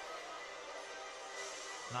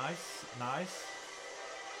 Nice, nice.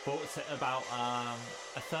 Vort's at about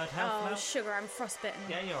a third health Oh, now. sugar. I'm frostbitten.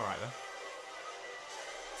 Yeah, you're alright then.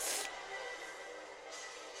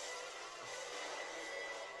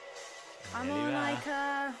 I'm Nearly on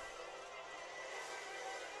there. like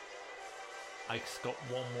Ike's got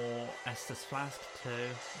one more Estus flask to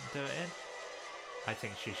do it in. I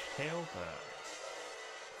think she should heal, but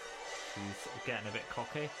she's getting a bit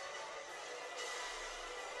cocky.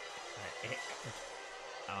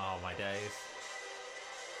 Oh my days.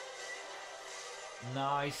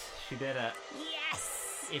 Nice, she did it.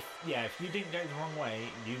 Yes! If you didn't go the wrong way,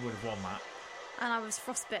 you would have won that. And I was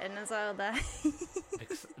frostbitten as well there.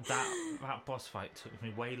 that boss fight took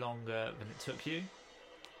me way longer than it took you.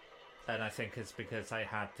 And I think it's because I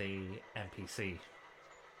had the NPC.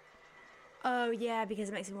 Oh, yeah, because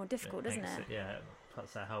it makes it more difficult, doesn't it? Yeah, it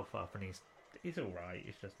puts their health up, and he's alright.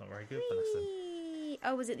 He's just not very good, bless him. Whee!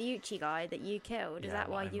 Oh, was it the Uchi guy that you killed? Is Yeah, that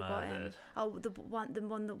why what I you got him? murdered. Oh, the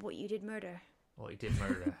one that what you did murder. What he did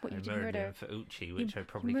murder. What I you did murdered murder. him for Uchi, which I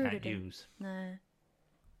probably murdered can't him. use. No. I'm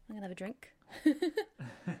going to have a drink.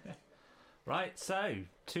 Right, so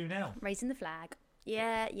 2-0. Raising the flag.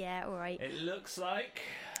 Yeah, alright. It looks like...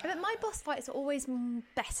 But my boss fights are always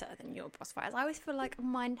better than your boss fights. I always feel like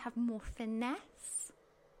mine have more finesse.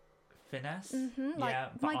 Finesse? Mm-hmm. Like, yeah,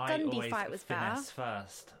 but my I Gundy always fight was finesse bad.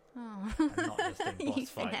 first. Oh. And not just in boss You fights.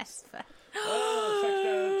 finesse first.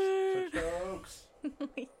 Oh, sex jokes! Oh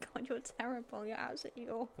my god, you're terrible. You're absolutely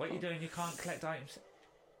awful. What are you doing? You can't collect items.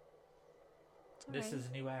 Sorry. This is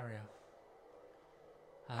a new area.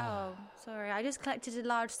 Oh, sorry. I just collected a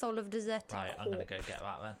large soul of desert. Right, I'm going to go get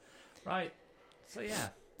that then. Right, so yeah.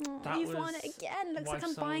 Oh, That you've won was it again. Looks like Wife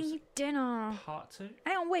I'm buying Souls you dinner. Part 2.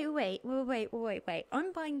 Hang on, wait.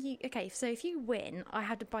 I'm buying you... Okay, so if you win, I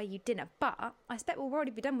have to buy you dinner. But I expect we'll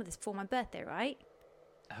already be done with this before my birthday, right?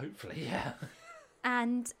 Hopefully, yeah.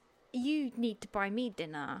 And you need to buy me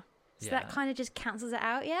dinner. So Yeah. that kind of just cancels it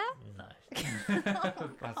out, yeah? No.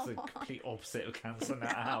 That's the complete opposite of cancelling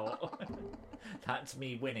that out. That's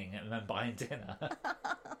me winning and then buying dinner.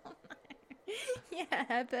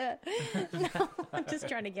 Yeah, but no, I'm just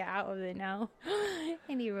trying to get out of it now.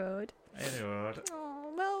 Any road. Anyway.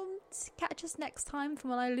 Oh, well, catch us next time from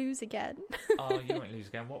when I lose again. Oh, you won't lose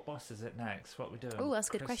again. What boss is it next? What are we doing? Oh, that's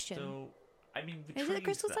a good question. I mean, the Is it the tree's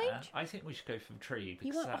Crystal there. Sage? I think we should go for the tree. You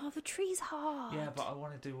Because want... Oh, the tree's hard. yeah, but I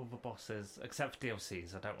want to do all the bosses, except for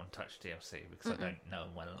DLCs. I don't want to touch DLC because I don't know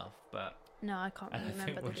them well enough. But No, I can't I really think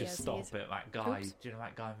remember we'll the just DLCs. stop at that guy. Oops. Do you know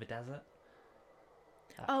that guy in the desert?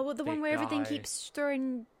 That Oh, well, the one big where everything guy. keeps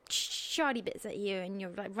throwing shardy bits at you and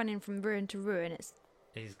you're like running from ruin to ruin. It's...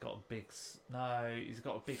 He's got a big... No, he's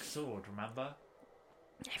got a big sword, remember?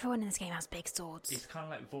 Everyone in this game has big swords. It's kind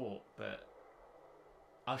of like Vought, but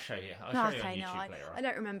I'll show you. I'll show you on YouTube later on. I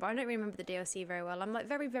don't remember the DLC very well. I'm like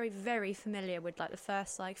very, very, very familiar with like the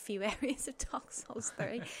first like few areas of Dark Souls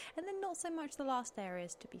 3, and then not so much the last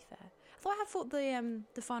areas. To be fair, although I have fought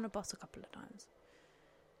the final boss a couple of times.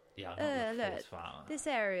 Yeah, I'm not look, this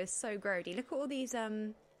area is so grody. Look at all these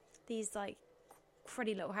like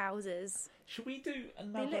cruddy little houses. Should we do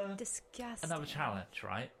They look disgusting. another challenge,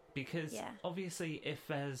 right? Because obviously if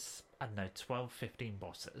there's, I don't know, 12, 15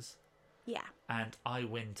 bosses, and I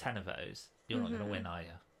win 10 of those, you're not going to win, are you?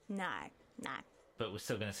 No. But we're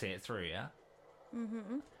still going to see it through, yeah?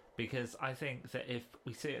 Mm-hmm. Because I think that if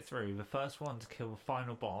we see it through, the first one to kill the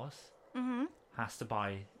final boss has to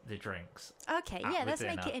buy the drinks. Okay, let's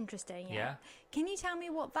make it interesting. Yeah. Can you tell me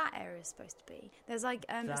what that area is supposed to be? There's like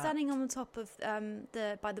standing on the top of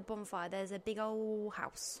by the bonfire. There's a big old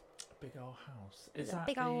house. A big old house. Is that a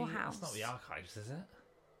big old house? That's not the archives, is it?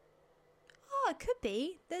 Oh, it could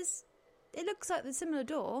be. It looks like the similar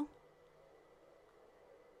door.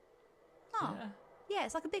 Oh, yeah,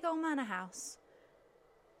 it's like a big old manor house.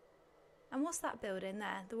 And what's that building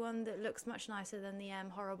there? The one that looks much nicer than the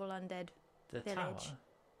horrible undead village. Tower?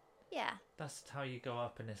 Yeah. That's the tower you go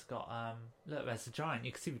up and it's got, look, there's a giant.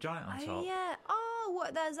 You can see the giant on top. Oh, yeah. Oh,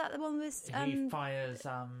 what, is that the one with... he fires,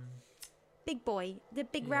 Big boy. The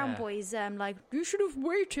big round boy's, like, you should have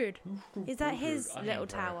waited. Is that his little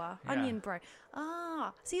tower? Yeah. Onion bro.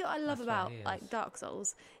 Ah. See what I love about, like, Dark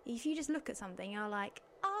Souls? If you just look at something, you're like...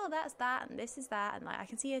 Oh, that's that, and this is that, and like I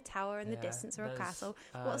can see a tower in the distance or a castle.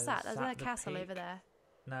 What's that? There's a castle over there.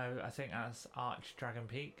 No, I think that's Archdragon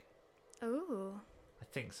Peak. Ooh. I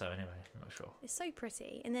think so. Anyway, I'm not sure. It's so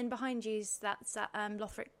pretty. And then behind you's that's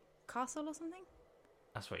Lothric Castle or something.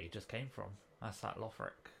 That's where you just came from. That's that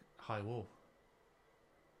Lothric high wall.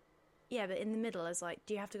 Yeah, but in the middle is like,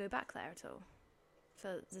 do you have to go back there at all?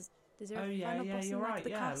 So is there a final boss you're in right.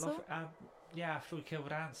 the castle? After we kill the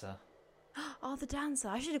dancer. Oh, the dancer.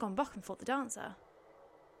 I should have gone back and fought the dancer.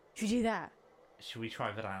 Should we do that? Should we try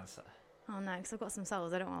the dancer? Oh, no, because I've got some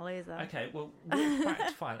souls. I don't want to lose them. Okay, well, walk back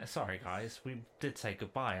to Firelink. Sorry, guys. We did say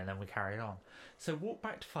goodbye and then we carried on. So walk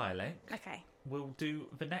back to Firelink. Okay. We'll do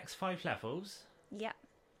the next 5 levels. Yep.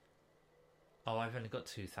 Oh, I've only got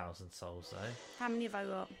 2,000 souls, though. How many have I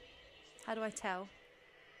got? How do I tell?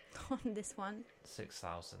 On this one?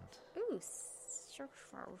 6,000. Ooh,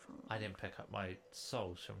 6,000. I didn't pick up my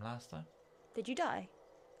souls from last time. Did you die?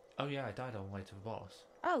 Oh yeah, I died on the way to the boss.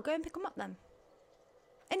 Oh, go and pick them up then.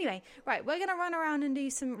 Anyway, right, we're going to run around and do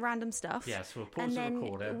some random stuff. Yeah, so we'll pause the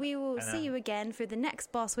recorder. And then we will see you again for the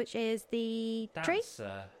next boss, which is the tree.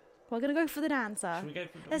 Dancer. We're going to go for the dancer. Should we go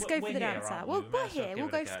for Let's go for the dancer. We're here. We'll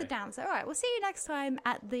go for the dancer. All right, we'll see you next time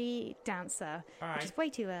at the dancer. All right. Which is way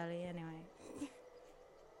too early anyway.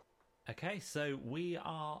 Okay, so we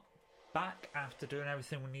are back after doing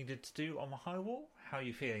everything we needed to do on the high wall. How are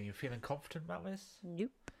you feeling? You feeling confident about this?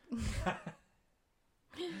 Nope.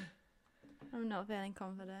 I'm not feeling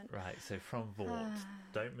confident. Right, so from Vought,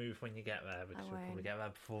 don't move when you get there because you'll probably get there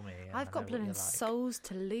before me. I've got blooming souls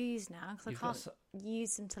to lose now because I can't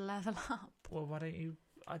use them to level up. Well, why don't you?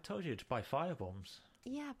 I told you to buy firebombs.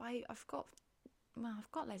 Yeah, but I've got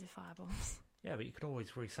loads of firebombs. Yeah, but you could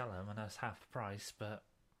always resell them and that's half the price, but...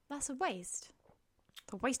 That's a waste.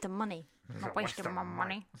 It's a waste of money. Not wasting my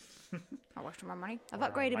money. Not wasting my money. I've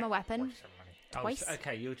upgraded my weapon. Waste.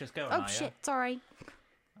 Okay, you'll just go on. Oh shit! Sorry.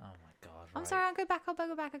 Oh my god. Right. I'm sorry. I'll go back.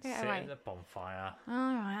 Okay. Sit alright. in the bonfire. All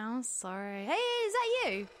right. I'm sorry. Hey, is that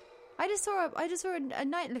you? I just saw a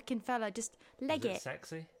night-looking fella just leg Was it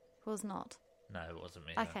sexy? Was not. No, it wasn't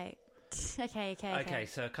me. Okay. Okay. Okay,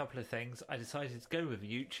 so a couple of things. I decided to go with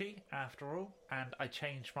Yuchi after all, and I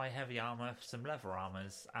changed my heavy armour for some leather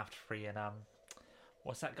armours after freeing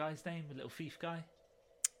what's that guy's name? The little thief guy?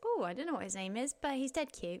 Oh, I don't know what his name is, but he's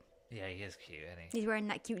dead cute. Yeah, he is cute, isn't he? He's wearing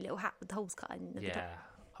that cute little hat with the holes cut in the top.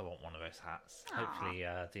 I want one of those hats. Aww. Hopefully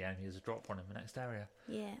the enemies will drop one in the next area.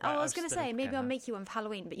 Yeah. Right, I was going to say, maybe I'll make you one for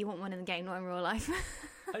Halloween, but you want one in the game, not in real life.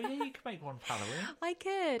 Oh yeah, you could make one for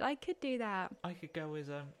Halloween. I could do that. I could go as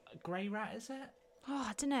Grey Rat, is it? Oh,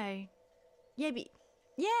 I don't know. Yeah, but...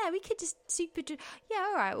 Yeah, we could just Yeah,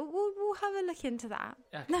 all right. We'll have a look into that.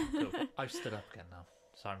 Okay, cool. I've stood up again now,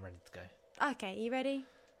 so I'm ready to go. Okay, you ready?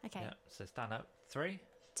 Okay. Yeah, so stand up. 3,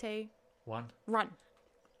 2, 1. Run.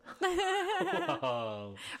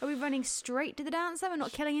 Whoa. Are we running straight to the dancer? We're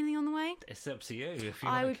not killing anything on the way? It's up to you. If you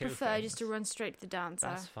I would prefer just to run straight to the dancer.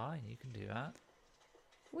 That's fine. You can do that.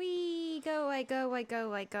 We go away.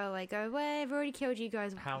 I've already killed you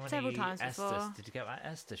guys several times before. Did you get that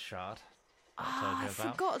Esther shard? I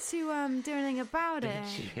forgot to do anything about it.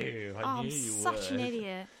 Did you? I knew you would. I'm such an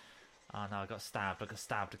idiot. Oh no, I got stabbed. I got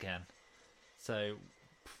stabbed again. So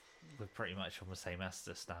we're pretty much on the same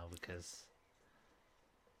Estus now because.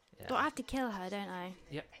 Yeah. But I have to kill her, don't I?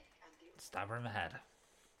 Yep. Stab her in the head.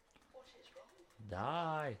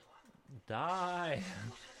 Die. Die.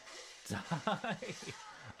 Die.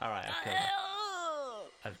 Alright, I've killed her.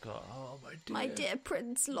 I've got. Oh, my dear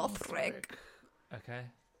Prince Lothric. Okay,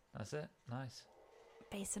 that's it. Nice.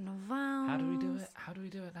 Basin of Vows. How do we do it? How do we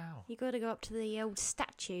do it now? You got to go up to the old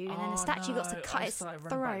statue, and then the statue got to cut its throat.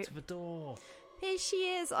 Back to the door. Here she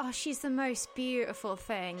is. Oh, she's the most beautiful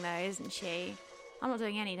thing, though, isn't she? I'm not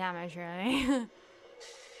doing any damage, really. Here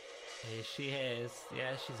she is.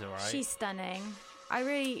 Yeah, she's alright. She's stunning.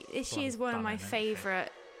 She is one of my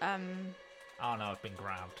favourite. Oh no, I've been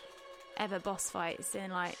grabbed. Ever boss fights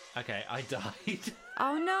in like. Okay, I died.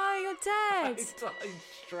 Oh no, you're dead. I died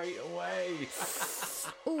straight away.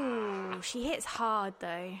 Ooh, she hits hard though.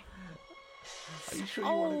 Are you sure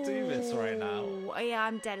you want to do this right now? Oh yeah,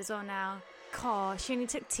 I'm dead as well now. God, she only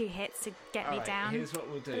took 2 hits to get me down. Here's what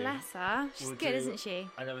we'll do. Bless her. She's good, isn't she?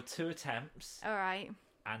 Another 2 attempts. All right.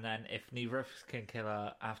 And then if neither of us can kill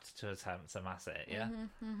her after 2 attempts, then that's it, yeah?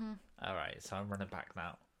 All right, so I'm running back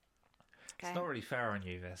now. Okay. It's not really fair on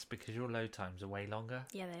you, this, because your load times are way longer.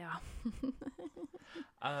 Yeah, they are.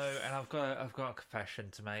 Oh, and I've got a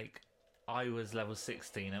confession to make. I was level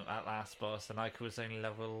 16 at that last boss, and Ica was only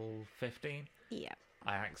level 15. Yeah.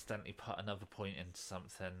 I accidentally put another point into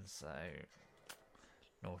something, so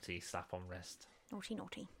naughty, slap on wrist. Naughty,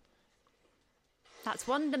 naughty. That's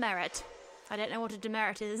one demerit. I don't know what a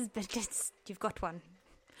demerit is, but you've got one.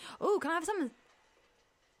 Oh, can I have some?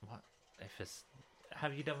 What?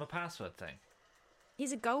 Have you done the password thing?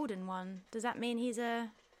 He's a golden one. Does that mean he's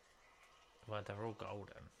a... Well, they're all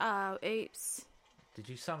golden. Oh, oops. Did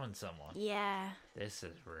you summon someone? Yeah. This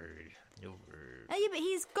is rude. You're rude. Oh, yeah, but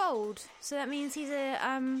he's gold, so that means he's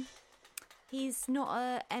he's not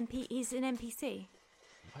a MP. He's an NPC.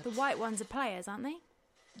 What? The white ones are players, aren't they?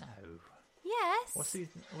 No. Yes. What's his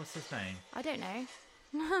name? I don't know.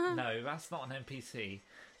 No, that's not an NPC.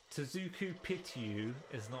 Tezuku Pityu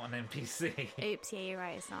is not an NPC. Oops, yeah, you're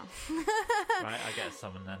right, it's not. Right, I get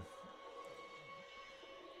someone then.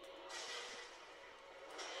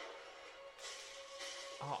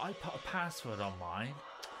 Oh, I put a password on mine.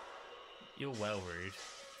 You're well rude.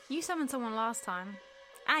 You summoned someone last time.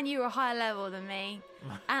 And you were a higher level than me.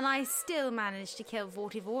 And I still managed to kill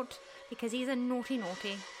Vortivort because he's a naughty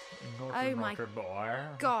naughty. Naughty, my boy.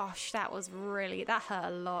 Gosh, that hurt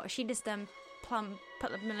a lot. She just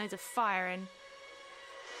put loads of fire in.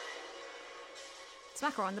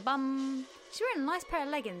 Smack her on the bum. She's wearing a nice pair of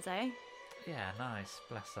leggings though. Yeah, nice.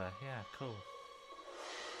 Bless her. Yeah, cool.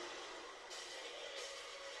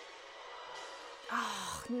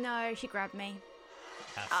 Oh, no, she grabbed me.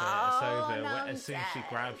 That's it. It's over. No, as soon as she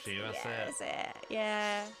grabs you, that's it. That's it.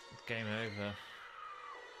 Yeah. Game over.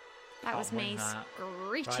 That was me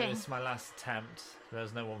screeching. Right, this is my last attempt.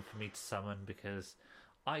 There's no one for me to summon because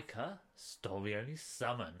Ica stole the only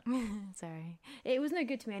summon. Sorry. It was no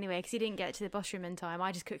good to me anyway because he didn't get to the boss room in time.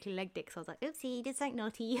 I just quickly legged it because I was like, oopsie, you did something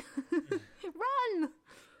naughty.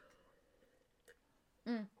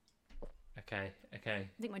 Run! Okay. I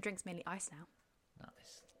think my drink's mainly ice now.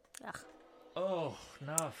 Nice. Ugh. Oh,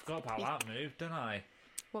 no, I forgot about that move, didn't I?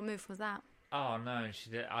 What move was that? Oh, no, she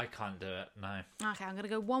did. I can't do it, no. Okay, I'm going to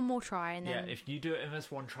go one more try and then... Yeah, if you do it in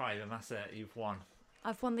this one try, then that's it. You've won.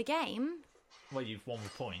 I've won the game? Well, you've won the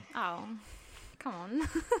point. Oh, come on.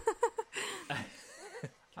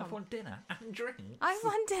 I've won dinner and drinks. I've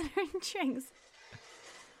won dinner and drinks.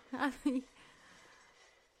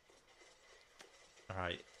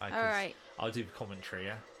 Alright, I'll do the commentary,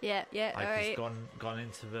 yeah? Yeah, alright. I've just gone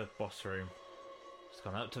into the boss room. Just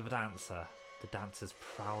gone up to the dancer. The dancer's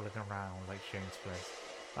prowling around like she owns the place.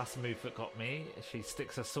 That's the move that got me. She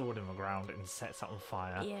sticks her sword in the ground and sets it on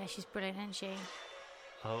fire. Yeah, she's brilliant, isn't she?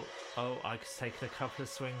 Oh, I could take a couple of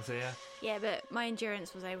swings here. Yeah, but my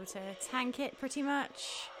endurance was able to tank it pretty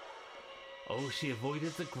much. Oh, she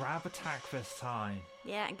avoided the grab attack this time.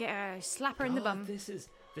 Yeah, and get her, slap her in the bum. This is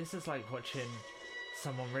like watching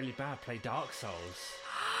someone really bad play Dark Souls.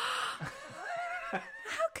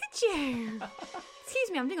 How could you?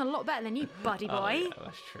 Excuse me, I'm doing a lot better than you, buddy boy. Oh, yeah,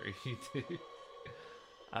 that's true, you do.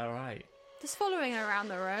 Alright. Just following her around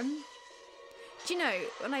the room. Do you know,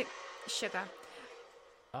 when I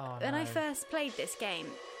first played this game...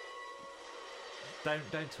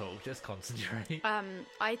 Don't talk, just concentrate.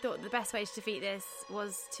 I thought the best way to defeat this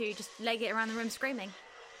was to just leg it around the room screaming.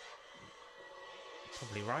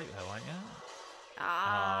 Probably right though, aren't you?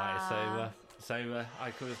 Ah. So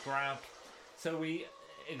I could have grabbed. So we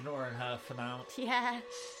ignoring her for now. Yeah.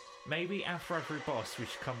 Maybe after every boss, we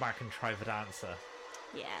should come back and try the dancer.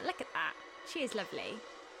 Yeah, look at that. She is lovely.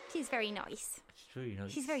 She's very nice. She's really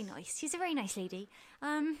nice. She's very nice. She's a very nice lady.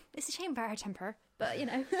 It's a shame about her temper, but you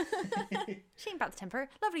know, shame about the temper.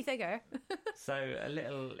 Lovely figure. So, a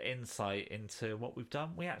little insight into what we've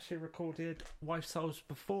done. We actually recorded Wife Souls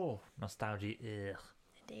before Nostalgi-ugh.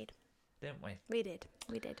 Indeed. Didn't we? We did.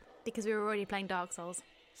 Because we were already playing Dark Souls.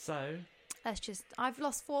 So... I've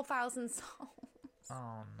lost 4,000 souls.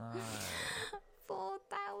 Oh, no.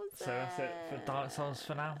 4,000. So that's it for Dark Souls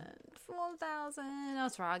for now? 4,000.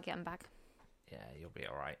 That's right, I'll get them back. Yeah, you'll be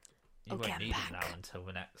alright. You I'll won't get need back. it now until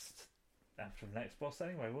after the next boss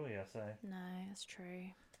anyway, will you? So No, that's true.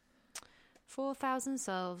 4,000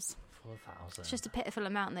 souls. 4,000. It's just a pitiful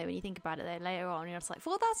amount though when you think about it though. Later on, you're just like,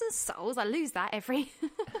 4,000 souls? I lose that every...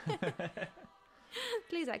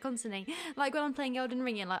 lose that constantly. Like when I'm playing Elden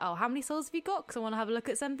Ring, you're like, oh, how many souls have you got? Because I want to have a look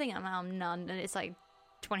at something. And I'm none. And it's like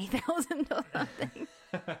 20,000 or something.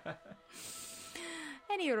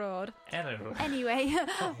 Anyway,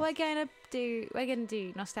 we're gonna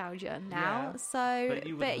do nostalgia now. Yeah, so,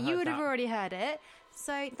 but you would have already heard it.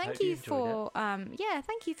 So thank you for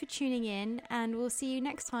thank you for tuning in, and we'll see you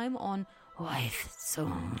next time on Wife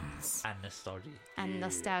Souls and Nostalgia and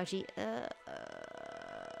Nostalgia.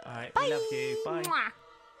 All right, Bye. we love you. Bye. Mwah.